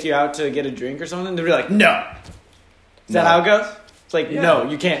I take you out to get a drink or something?" They'd be like, "No." Is that No. how it goes? It's like, Yeah. no,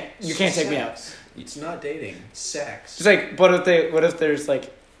 you can't. You can't take me out. Sex. It's not dating. Sex. It's like, what if there's like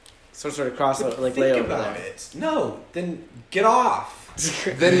some sort of cross like Think layover about there? it. No, then get off.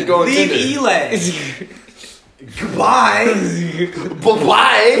 Then you go on Leave Tinder. Elay. Goodbye.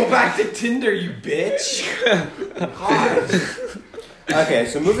 Bye. Go back to Tinder, you bitch. God. Okay,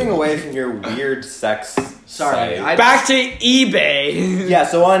 so moving away from your weird sex Sorry, site. Back to eBay. Yeah,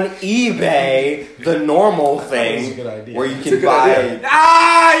 so on eBay, the normal That was a thing good idea. where you It's a can good buy idea.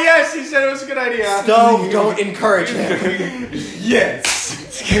 Ah, yes, he said it was a good idea. stove, don't encourage him. Yes.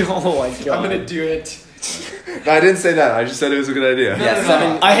 Oh my god. I'm gonna do it. No, I didn't say that. I just said it was a good idea. Yeah, no,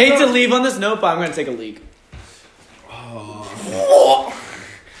 7 I hate to leave on this note, but I'm gonna take a leak.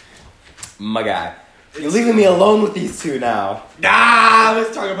 My guy. You're leaving me alone with these two now. Ah,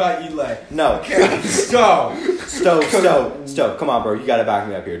 let's talk about Elay. No. Okay, so Stove. Come on, bro. You gotta back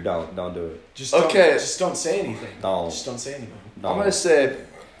me up here. Don't do it. just don't, Okay. just don't say anything. No. Just don't say anything. No. I'm gonna say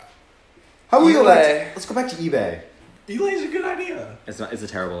How we go Elay. let's go back to eBay. Elay's a good idea. It's a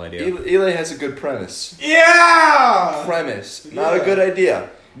terrible idea. Eli has a good premise. Yeah. Premise, not a Yeah. good idea.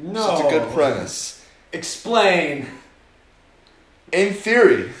 No. It's a good premise. Explain. In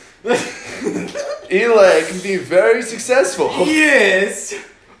theory, Eli can be very successful, Yes.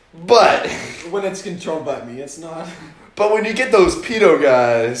 but When it's controlled by me, it's not. when you get those pedo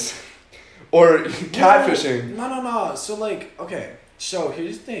guys or catfishing, No. So like, okay. So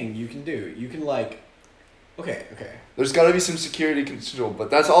here's the thing you can do. You can like, okay. there's got to be some security control. But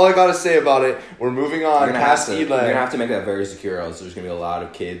that's all I gotta say about it. We're moving on You're past gonna Eli. have to make that very secure, else there's gonna be a lot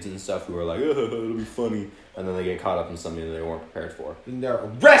of kids and stuff who are like, oh, it'll be funny, and then they get caught up in something that they weren't prepared for. Then they're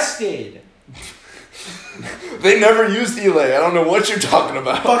arrested. They never used Eli. I don't know what you're talking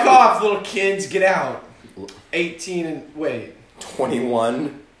about. Fuck off, little kids. Get out. 18 and wait.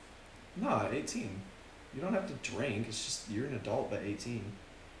 21. No, 18. You don't have to drink. It's just you're an adult by 18.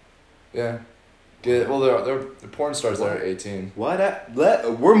 Yeah. Good. Well, they're porn stars that are 18.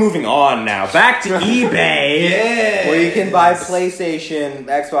 We're moving on now. Back to eBay. Yeah. Where you can buy PlayStation,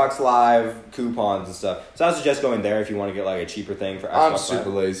 Xbox Live, coupons and stuff. So I suggest going there if you want to get like a cheaper thing for Xbox I'm Live. super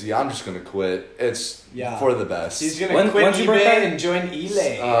lazy. I'm just gonna quit. It's Yeah. for the best. He's gonna quit when's your eBay birthday? and join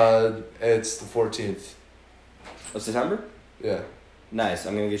Elay. It's the 14th. Of September? Yeah. Nice.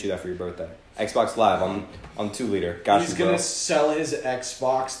 I'm gonna get you that for your birthday. Xbox Live on 2 liter. Got He's you, gonna bro. sell his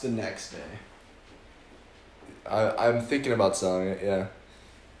Xbox the next day. I'm thinking about selling it. Yeah.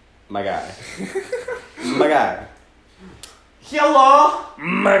 My guy. My guy. Hello,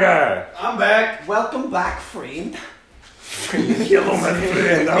 My guy. I'm back. Welcome back, friend. Hello, my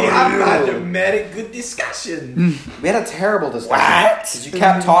friend. We have had a very good discussion. We had a terrible discussion. What? Because you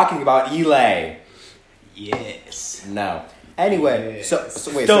kept talking about Elay. Yes. No. Anyway, Yes. so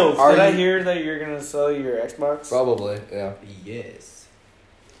wait. Stove, So are did I you? hear that you're gonna sell your Xbox? Probably. Yeah. Yes.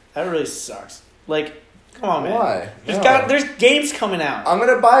 That really sucks. Like, come on, man. Why? There's games coming out. I'm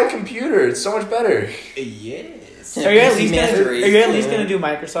gonna buy a computer. It's so much better. Yes. Are you at PC least Master Race. gonna do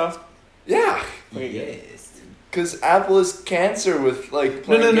Microsoft? Yeah. Yes. Because Apple is cancer with like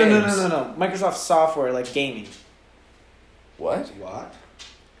No, playing games. no. Microsoft software, like gaming. What? What?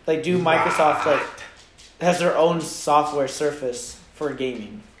 Like, do Microsoft like has their own software surface for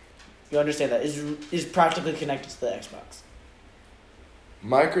gaming? You understand that is practically connected to the Xbox.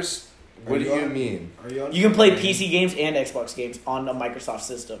 Microsoft. What do you on- mean? Are you on? You can play PC games and Xbox games on a Microsoft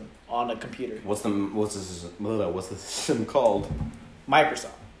system on a computer. What's the system called? Microsoft.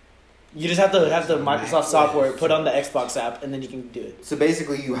 You just have to have the Microsoft software put on the Xbox app, and then you can do it. So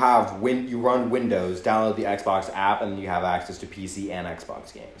basically, you run Windows, download the Xbox app, and you have access to PC and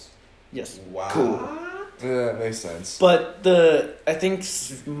Xbox games. Yes. Wow. Cool. Yeah, that makes sense. But I think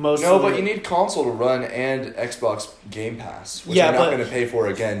most. No, of but the- you need console to run and Xbox Game Pass, which Yeah, you're not but- going to pay for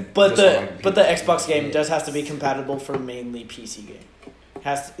again. But just on my the computer. Xbox game does has to be compatible for mainly PC game.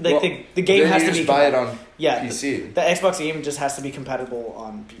 Has to, like Well, the game then has you to just be buy it compatible. on Yeah, PC. the Xbox game just has to be compatible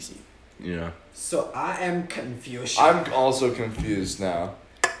on PC. Yeah. So I am confused. I'm also confused now.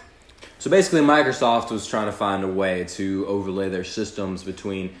 So basically, Microsoft was trying to find a way to overlay their systems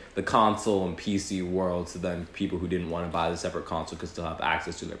between the console and PC world, so then people who didn't want to buy the separate console could still have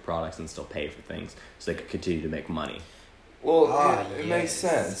access to their products and still pay for things, so they could continue to make money. Well, it makes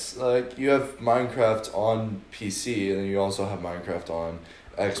yes. sense. Like, you have Minecraft on PC, and then you also have Minecraft on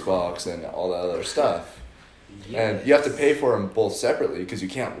Xbox and all that other stuff. And you have to pay for them both separately because you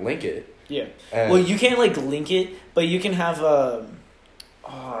can't link it. Yeah. And Well, you can't like link it, but you can have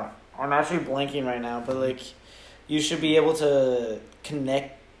I'm actually blanking right now, but like, you should be able to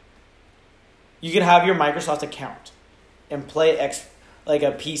connect. You can have your Microsoft account and play like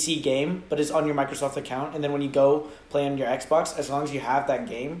a PC game, but it's on your Microsoft account, and then when you go play on your Xbox, as long as you have that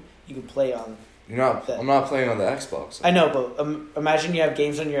game, you can play on. I'm not playing on the Xbox. I know, but imagine you have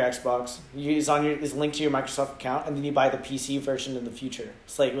games on your Xbox. It's linked to your Microsoft account, and then you buy the PC version in the future.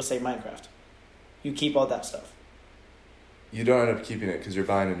 It's like, let's say Minecraft. You keep all that stuff. You don't end up keeping it because you're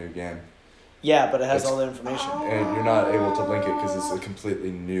buying a new game. Yeah, but it has It's- all the information. And you're not able to link it because it's a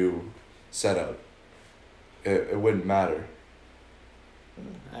completely new setup. It wouldn't matter.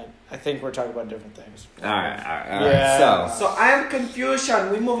 I think we're talking about different things. All right. Yeah. So I am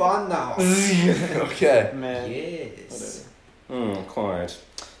confusion. We move on now. Okay. Man. Yes. Quite.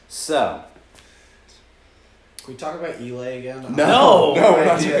 So, Can we talk about Elay again? No. No, we're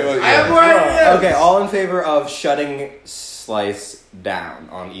not talking about I have you. more ideas. okay, all in favor of shutting Slice down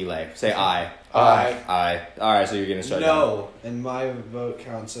on Elay. Say aye. Aye. All right, so you're gonna shut down. No, and my vote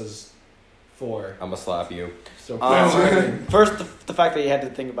counts as 4. I'm gonna slap you. So First, the fact that you had to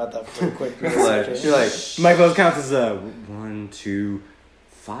think about that for a quick You're like, my vote counts as 1, 2,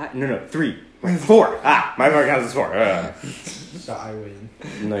 5. No, 3, 4. My vote counts as 4. So I win.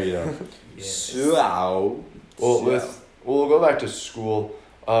 No, you don't. Yes. So, We'll go back to school.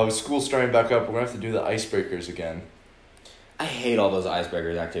 With school starting back up, we're gonna have to do the icebreakers again. I hate all those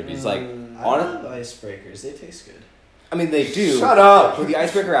icebreakers activities. Like, I on love icebreakers. They taste good. I mean, they do. Shut up! But the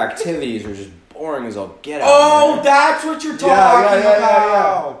icebreaker activities are just boring as all get out. Oh, man. that's what you're talking Yeah.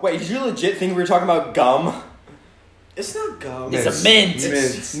 about. Wait, did you legit think we were talking about gum? It's not gum. It's a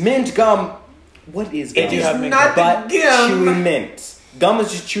mint. Mint gum. What is gum? It do have mint not But the gum. chewy mint. Gum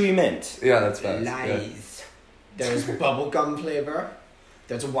is just chewy mint. Yeah, that's fast. Lies. There's bubblegum flavor.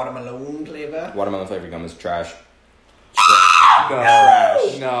 There's a watermelon flavor. Watermelon flavored gum is trash.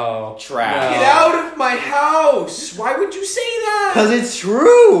 No. Trash. Get out of my house! Why would you say that? Cause it's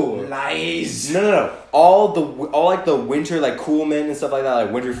true. Lies. No. All like the winter like cool mint and stuff like that,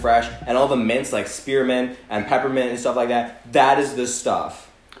 like winter fresh, and all the mints like spearmint and peppermint and stuff like that. That is the stuff.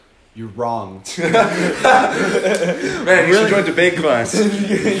 You're wrong. Man, you should join debate class.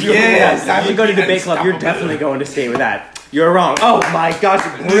 Yes, time to go to debate club. You're definitely going to stay with that. You're wrong. Oh my gosh,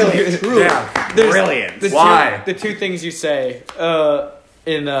 brilliant. True. Yeah. Brilliant. Why? The two things you say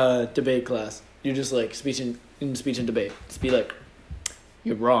in debate class, you're just like speech and debate. Just be like,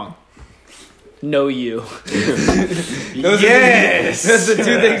 you're wrong. no you. Yes! That's the two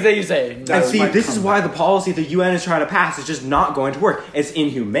things that you say. And see, this is why the policy the UN is trying to pass is just not going to work. It's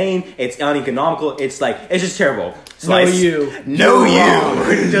inhumane. It's uneconomical. It's just terrible. So No you. No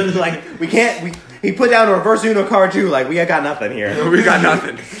you. Just like we can't. He put down a reverse Uno card too. Like we got nothing here. We got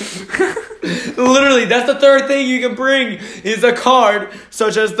nothing. Literally, that's the third thing you can bring is a card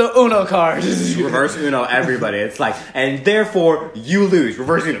such as the Uno card. Reverse Uno, everybody. It's like, and therefore you lose.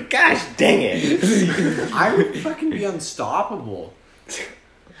 Reverse Uno. Gosh dang it. I would fucking be unstoppable.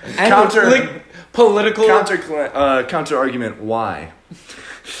 Counter Political. counter argument. Why?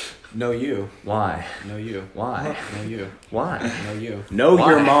 No you. Why? No you. Why? No you. Why? No you. Know Why?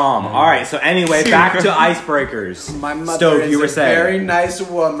 your mom. All right. So anyway, back to icebreakers. My mother Stove, is you were a saying. very nice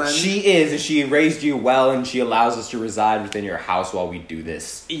woman. She is, and she raised you well, and she allows us to reside within your house while we do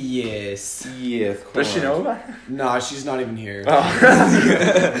this. Yes. Yeah, of course. Does she know about it? No, she's not even here.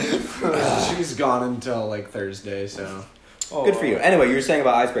 She's gone until like Thursday, so. Good for you. Anyway, you were saying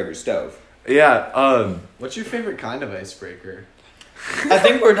about icebreakers, Stove. Yeah. What's your favorite kind of icebreaker? I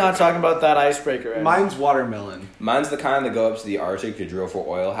think we're not talking about that icebreaker right now. Mine's watermelon. Mine's the kind that go up to the Arctic to drill for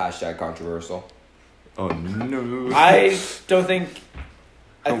oil. # controversial. Oh no. I don't think.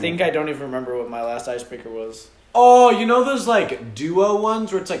 I think I don't even remember what my last icebreaker was. Oh, you know those like duo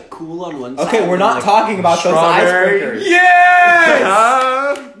ones where it's like cool on one side? Okay, we're and, not like, talking about those strawberry. icebreakers.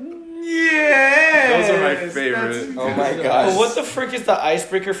 Yes! Yes! Those are my favorite. Oh my gosh. But what the frick is the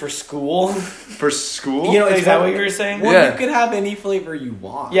icebreaker for school? For school? You know, Is that what you were saying? Well, Yeah. you could have any flavor you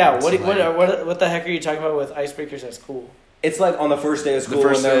want. Yeah. It's What like- what the heck are you talking about with icebreakers at school? It's like on the first day of school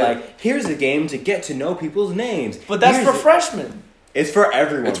first when they're day. like, here's a game to get to know people's names. But that's Here's for freshmen. It's for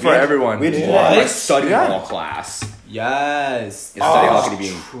everyone. It's for everyone. We had to do that in my What? study Yeah. hall class. Yes. It's study hall could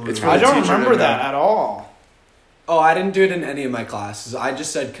be It's for I the don't teacher remember to know. that at all. Oh, I didn't do it in any of my classes. I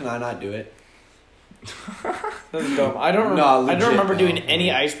just said, can I not do it? That's dumb. I don't. No, I legit, don't remember no. doing any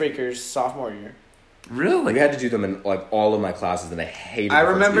icebreakers sophomore year. Really? We had to do them in like all of my classes, and I hated. I the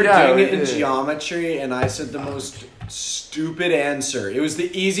first remember year. Yeah, doing we it in did. geometry, and I said the most stupid answer. It was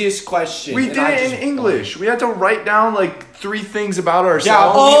the easiest question. We and did I it in just English. We had to write down like 3 things about Yeah,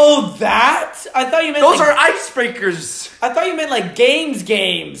 ourselves. Oh, that! I thought you meant Those like, are icebreakers. I thought you meant like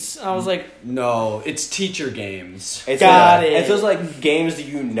games. I was like, No, it's teacher games. It's Got like, it. It's those like games that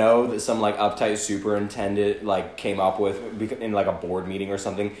you know that some like uptight superintendent like came up with in like a board meeting or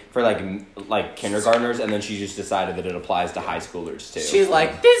something for like kindergartners, and then she just decided that it applies to high schoolers too. She's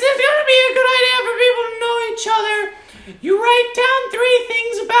like, this is gonna be a good idea for people to know each other. You write down 3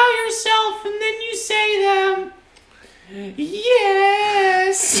 things about yourself, and then you say them.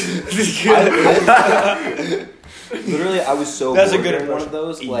 Yes. Literally, I was so That's a bored good during one of impression.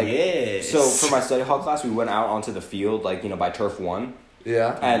 those. Like, Yes. so for my study hall class, we went out onto the field, like by Turf 1.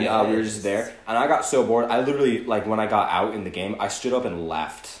 Yeah. And we were just there, and I got so bored. I literally, like, when I got out in the game, I stood up and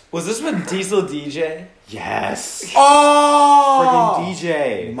left. Was this with Diesel DJ? Yes, oh, friggin'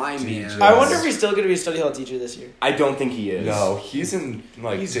 DJ. my man. Yes. I wonder if he's still gonna be a study hall teacher this year. I don't think he is. No, he's in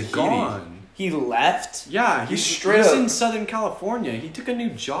like He's Tahiti. gone. He left. Yeah, He's straight he's up- in Southern California. He took a new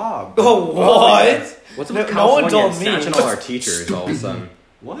job. Oh, what? What's No- with no one California told and me. snatching all our teachers all of a sudden?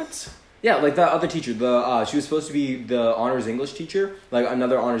 What? Yeah, like that other teacher. She was supposed to be the honors English teacher, like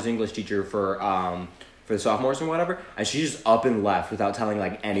another honors English teacher for the sophomores and whatever, and she just up and left without telling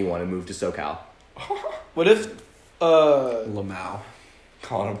like anyone and moved to SoCal. What if? Lamau.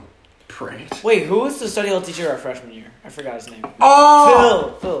 Call him pranked. Wait, who was the study hall teacher our freshman year? I forgot his name.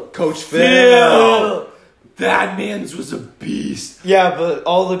 Oh, Phil. Coach Phil. that man's was a beast. Yeah, but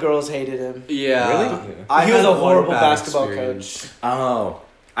all the girls hated him. Yeah, Really? He was had a one horrible bad basketball experience. coach. Oh,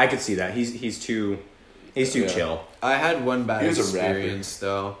 I could see that. He's too chill. I had one bad He was a rapper. experience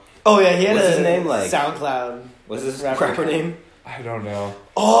though. Oh yeah, he had What's a his name, like? SoundCloud. What's his Rapper. rapper name? I don't know.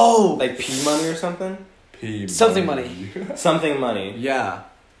 Oh, Like P Money or something? P. Something money. Something Money. Yeah,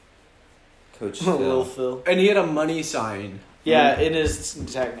 Coach Lil Phil. Phil. and he had a money sign. Yeah, in his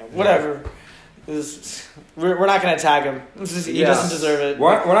tag name. Whatever. We're not gonna tag him. He Yeah. doesn't deserve it.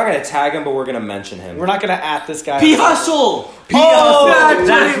 We're not gonna tag him, but we're gonna mention him. We're not gonna at this guy. P Hustle. Oh, that's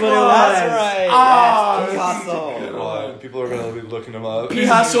what it was. That's right. Ah, Yes, P. Hustle. Good one. People are gonna be looking him up. P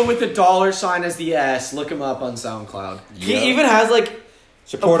Hustle with the $sign as the S. Look him up on SoundCloud. He even has like a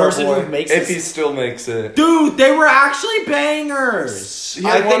Support our person boy. who makes If this. he still makes it. Dude, they were actually bangers. He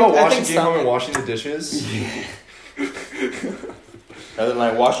had I one about think- I washing, think came home and something- washing the dishes. Rather than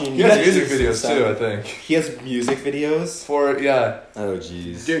like watching. He has music videos too, I think. He has music videos. Yeah. Oh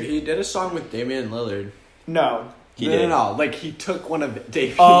jeez. Dude, he did a song with Damian Lillard. No. He no, did. no, like he took one of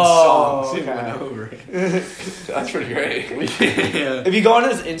Damian's Oh, songs and okay. went over it. That's pretty great. Yeah. If you go on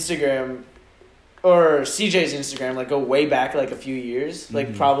his Instagram, or CJ's Instagram, like go way back like a few years,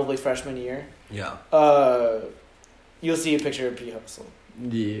 like probably freshman year. Yeah. You'll see a picture of P Hustle.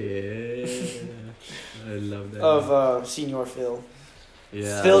 Yeah. I love that. Of Senior Phil.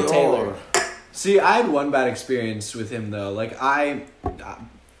 Yeah. Phil Taylor. See, I had one bad experience with him though. Like it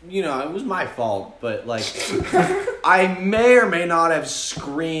was my fault, but like I may or may not have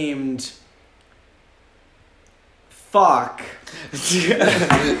screamed fuck.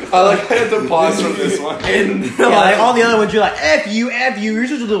 I like I had to pause from this one. And like all the other ones, you're like F you, you're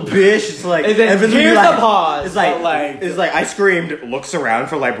just a little bitch. It's like, And then here's here's like, the pause. It's like I screamed, looks around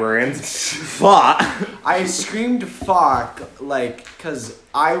for librarians. Fuck. I screamed fuck, like, because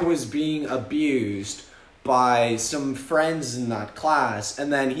I was being abused by some friends in that class.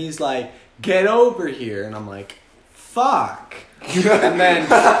 And then he's like, get over here. And I'm like, fuck. And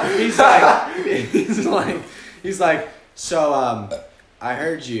then he's like, so, I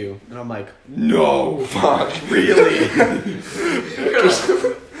heard you. And I'm like, no, fuck, really?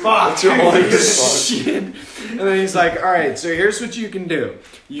 Fuck. Shit. And then he's like, all right, so here's what you can do.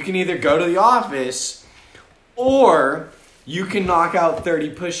 You can either go to the office or you can knock out 30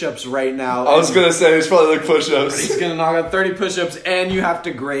 push-ups right now. I was going to say, it's probably like push-ups. He's going to knock out 30 push-ups and you have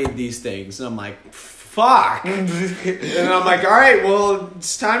to grade these things. And I'm like, fuck. And I'm like, all right, well,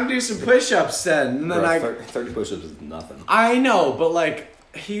 it's time to do some push-ups then. And then 30 push-ups is nothing. I know, but like,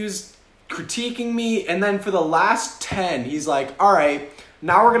 he was critiquing me, and then for the last 10, he's like, all right,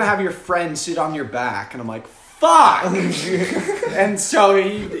 now we're gonna have your friend sit on your back. And I'm like, fuck. And so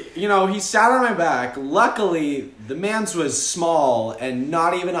he sat on my back. Luckily, the man's was small and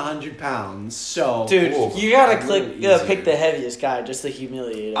not even 100 pounds. So, Dude, you gotta pick the easier. heaviest guy just to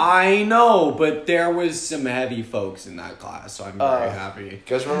humiliate him. I know, but there was some heavy folks in that class, so I'm very happy. You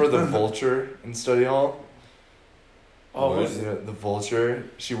guys remember the vulture in study hall? Oh, The vulture.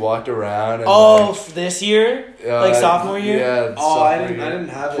 She walked around. And this year? Like sophomore year? Yeah. Oh, I sophomore year. didn't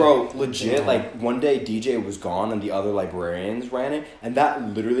have it. Bro, legit, like, one day DJ was gone and the other librarians ran it, and that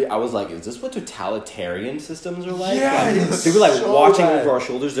literally, I was like, is this what totalitarian systems are like? Yeah, Like, it's they were, like, so watching bad. over our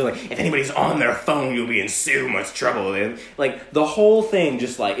shoulders, they're like, if anybody's on their phone, you'll be in so much trouble. And, like, the whole thing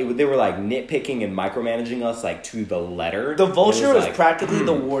just, like, they were, like, nitpicking and micromanaging us, like, to the letter. The vulture was like, practically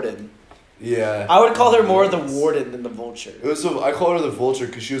the warden. Yeah. I would call her more the warden than the vulture. It was. I called her the vulture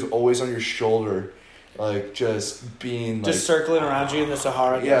because she was always on your shoulder, like just being like Just circling around you in the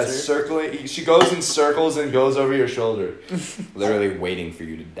Sahara yeah, Desert. circling. She goes in circles and goes over your shoulder. literally waiting for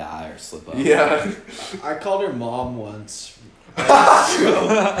you to die or slip up. Yeah. I called her mom once.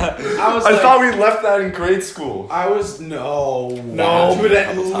 I I thought we left that in grade school. No, No. do it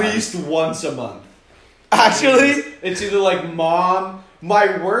at Couple least once a month. Actually, It's either like mom.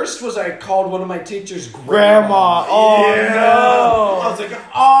 My worst was I called one of my teachers Grandma. Oh, no. I was like,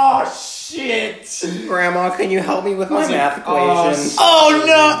 oh shit. Grandma, can you help me with my was like, math oh, equation? Oh,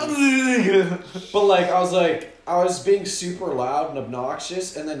 no. But like I was being super loud and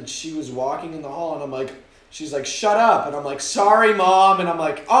obnoxious, and then she was walking in the hall, and I'm like, she's like, shut up, and I'm like, sorry, mom, and I'm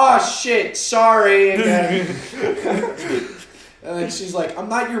like, oh shit, sorry again. And then she's like, I'm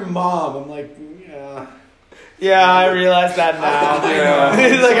not your mom. I'm like, yeah. Yeah, I realize that now.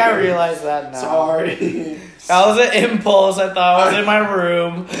 Yeah. Like, I realize that now. Sorry. That was an impulse. I thought I was in my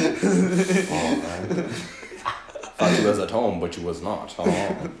room. Thought you was at home, but you was not. Oh.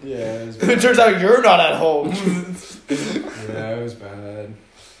 Yeah, it was It bad. turns out you're not at home. Yeah, it was bad.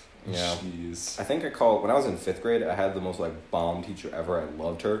 Yeah. Jeez. I think when I was in 5th grade, I had the most like bomb teacher ever. I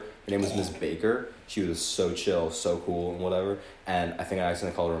loved her. Her name was Miss Baker. She was so chill, so cool, and whatever. And I think I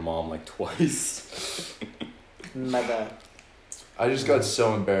accidentally called her mom like twice. My bad. I just got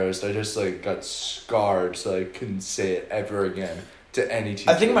so embarrassed. I just like got scarred, so I couldn't say it ever again to any teacher.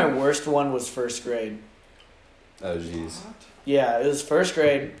 I think my worst one was first grade. Oh jeez. Yeah, it was first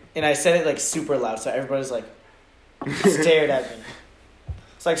grade, and I said it like super loud, so everybody's like stared at me.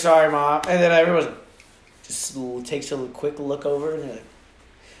 It's like, sorry, mom, and then everyone just takes a quick look over, and they're like,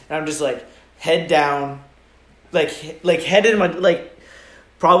 and I'm just like head down, like head in my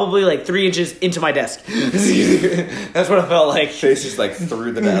probably like 3 inches into my desk. That's what it felt like. Face just like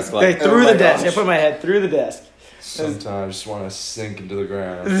through the desk, like through oh the my desk. gosh. I put my head through the desk. Sometimes I just want to sink into the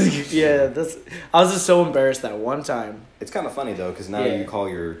ground. Yeah, I was just so embarrassed that one time. It's kind of funny though, because now Yeah. you call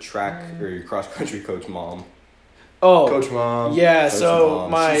your track or your cross country coach mom. Oh, Coach Mom. yeah. Coach So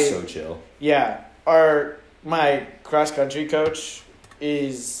Mom, she's so chill. my cross country coach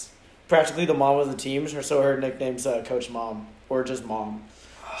is practically the mom of the team, so her nickname's Coach Mom or just Mom.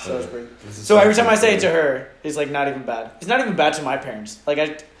 So it's pretty. So every time I say it to her, it's like not even bad. It's not even bad to my parents.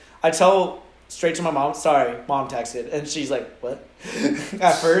 Like I tell straight to my mom, sorry, mom texted, and she's like, what?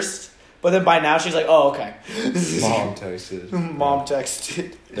 At first, But then by now she's like, oh, okay. Mom texted. Mom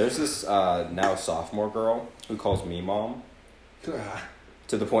texted. There's this now sophomore girl who calls me mom.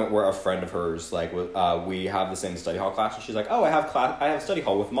 To the point where a friend of hers, like, we have the same study hall class, and she's like, "Oh, I have study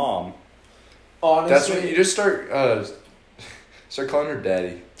hall with mom." Honestly, That's when you just start calling her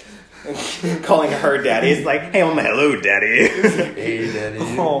daddy. Calling her daddy. It's like, "Hey, hello, daddy." Hey, daddy.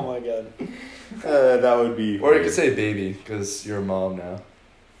 Oh my god. That would be. Or you could say baby because you're a mom now.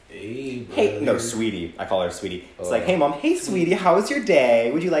 Hey, no, sweetie. I call her sweetie. It's like, "Hey, mom. Hey, sweetie. How was your day?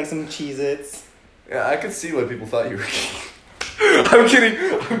 Would you like some Cheez-Its?" Yeah, I could see why people thought you were. I'm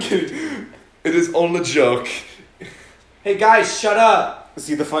kidding. It is only a joke. Hey guys, shut up!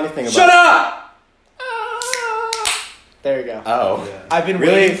 See, the funny thing about Shut up! There you go. Oh, Yeah. I've been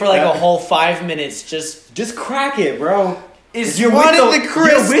Really? waiting for like a whole 5 minutes. Just crack it, bro. you're wanted the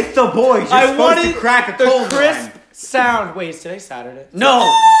crisp. You're with the boys. You're I supposed wanted to crack a the cold crisp one. sound. Wait, is today Saturday? No.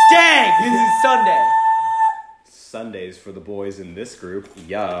 Dang, this is Sunday. Sundays for the boys in this group.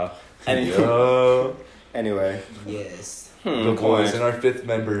 Yeah. Anyway. Yes. The boys and our 5th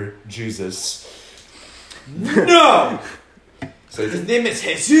member, Jesus. No! So His name is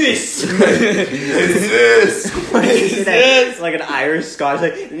Jesus! Jesus. It's like an Irish Scottish,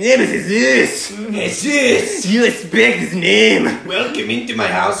 like, "His name is Jesus. Jesus! You respect his name. Welcome into my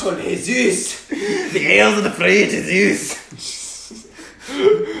household, Jesus! The ales of the fray, Jesus."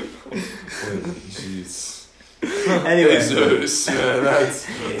 Jeez. Anyway. Jesus. Yeah,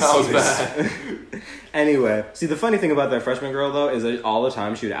 that was bad. Anyway, see, the funny thing about that freshman girl, though, is that all the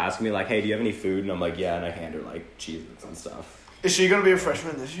time she would ask me, like, "Hey, do you have any food?" And I'm like, "Yeah," and I hand her, like, Cheez-Its and stuff. Is she gonna be a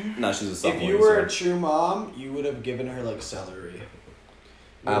freshman this year? No, she's a sophomore. If you were a true mom, you would have given her like celery.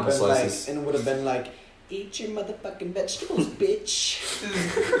 Apple slices. And would have been like, "Eat your motherfucking vegetables, bitch."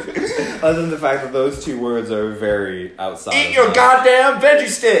 Other than the fact that those two words are very outside. Eat your goddamn veggie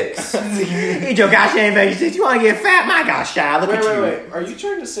sticks. Eat your gosh dang veggies. You want to get fat? My gosh, child, look at you. Wait. Are you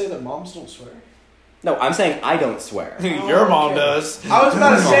trying to say that moms don't swear? No, I'm saying I don't swear. Your mom does. I was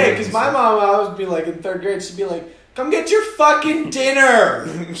about to say, because my mom, I would be like, in 3rd grade, she'd be like, "Come get your fucking dinner."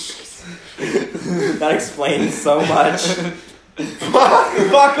 That explains so much.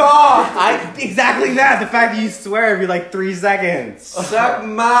 Fuck off. Exactly that. The fact that you swear every like 3 seconds. Suck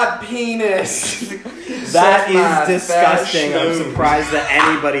my penis. That Suck my is disgusting. fat I'm schnoom. surprised that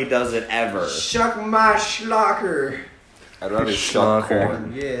anybody does it ever. Shuck my schlocker. I'd rather shuck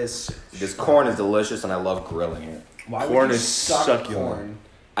corn. Yes. This corn is delicious and I love grilling it. Why Corn would you is suck succulent. corn?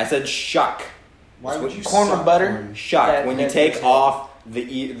 I said shuck. Why would you Corn with suck butter? corn? Shuck. That- when you that take makes off the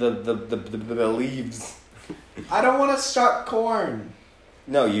leaves. I don't want to suck corn.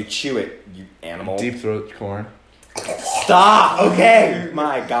 No, you chew it, you animal. Deep throat corn. Stop! Okay!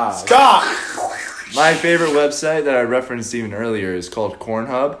 My God. Stop. My favorite website that I referenced even earlier is called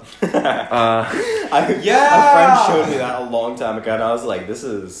Cornhub. A friend showed me that a long time ago, and I was like, "This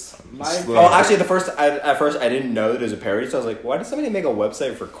is." My Well, Oh, actually, at first I didn't know that it was a parody, so I was like, "Why did somebody make a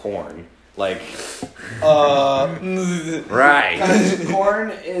website for corn?" Like, Right. Because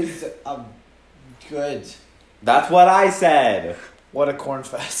corn is good. that's what I said. What a corn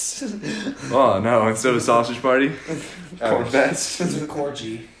fest. Oh no! Instead of a sausage party, corn fest. It's a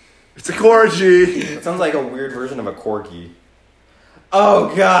corgi. It's a corgi. It sounds like a weird version of a corgi.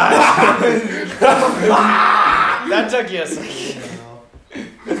 Oh God! That took you a second.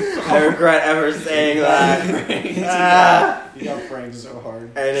 I regret ever saying that. You got pranked so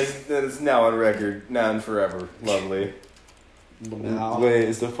hard. And it's now on record, now and forever. Lovely. Now. Wait,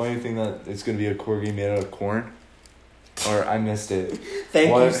 is the funny thing that it's gonna be a corgi made out of corn? Or I missed it. Thank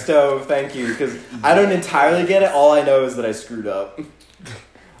you, What? Stove. Thank you, because I don't entirely get it. All I know is that I screwed up.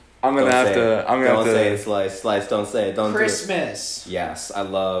 I'm gonna have to. I'm gonna Don't have say to. it, Slice. Don't say it. Don't Christmas. do it. Yes, I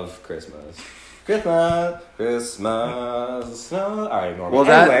love Christmas. Christmas. Snow. All right, normal. Well,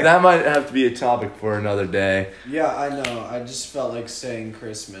 anyway, that might have to be a topic for another day. Yeah, I know. I just felt like saying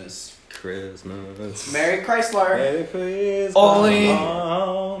Christmas. Christmas. Merry Chrysler. Merry Christmas. Only-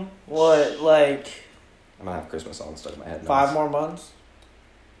 I'm What, like gonna have Christmas songs stuck in my head. 5 more months?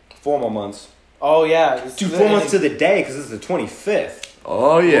 4 more months. Oh yeah. Dude, 4 months to the day because it's the 25th.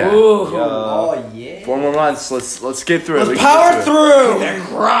 Oh yeah. Ooh. Oh yeah. 4 more months. Let's get through it. We Let's can power get through it. through. That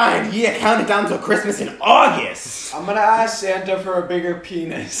grind. Yeah, counted down till Christmas in August. I'm gonna ask Santa for a bigger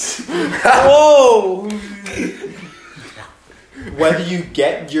penis. Whoa. Whether you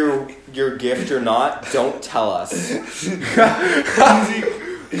get your gift or not, don't tell us.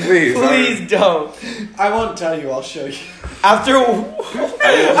 Please. Please don't. I won't tell you. I'll show you. After I'm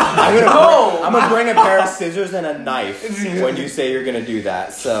gonna bring a pair of scissors and a knife when you say you're gonna do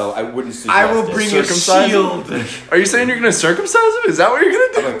that. So I wouldn't suggest I will it. bring a Circumcise shield. Are you saying you're gonna circumcise him? Is that what you're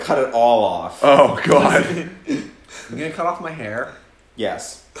gonna do? I'm gonna cut it all off. Oh God. I'm gonna cut off my hair.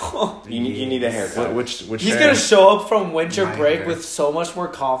 Yes. You need a haircut. Which he's hair? gonna show up from winter My break hair. with so much more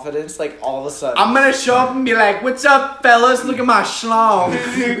confidence, like all of a sudden. I'm gonna show up and be like, "What's up, fellas? Look at my schlong."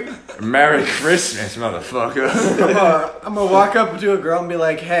 Merry Christmas, motherfucker. I'm gonna walk up to a girl and be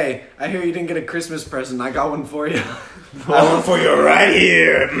like, "Hey, I hear you didn't get a Christmas present. I got one for you. I want for you right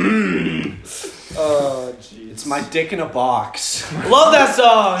here. Oh jeez. It's my dick in a box. Love that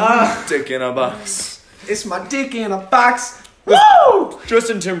song. Dick in a box. It's my dick in a box. Woo!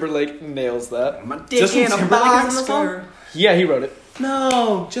 Justin Timberlake nails that. My dick Justin in a Timberlake is box. in the song? girl. Yeah, he wrote it.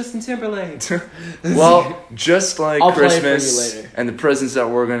 No, Justin Timberlake. Well, just like I'll play it for you Christmas later. and the presents that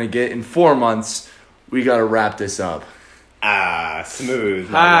we're gonna get in 4 months, we gotta wrap this up. Smooth.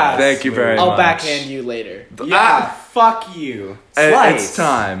 Thank you very I'll much. backhand you later. Yeah, fuck you. It's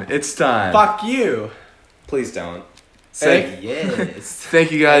time. It's time. Fuck you. Please don't. Hey, Yes.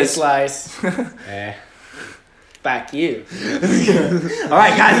 Thank you hey, guys. slice. Back you. All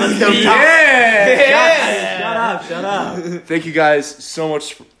right, guys, let's go. Yeah. Shut up. Thank you guys so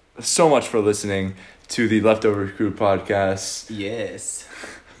much for listening to the Leftover Crew podcast. Yes.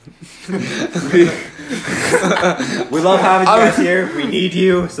 We love having you guys here. We need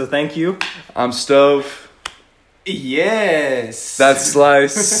you, so thank you. I'm Stove. Yes. That's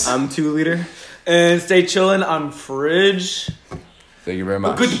Slice. I'm 2 Liter. And stay chillin' on Fridge. Thank you very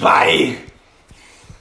much. Goodbye.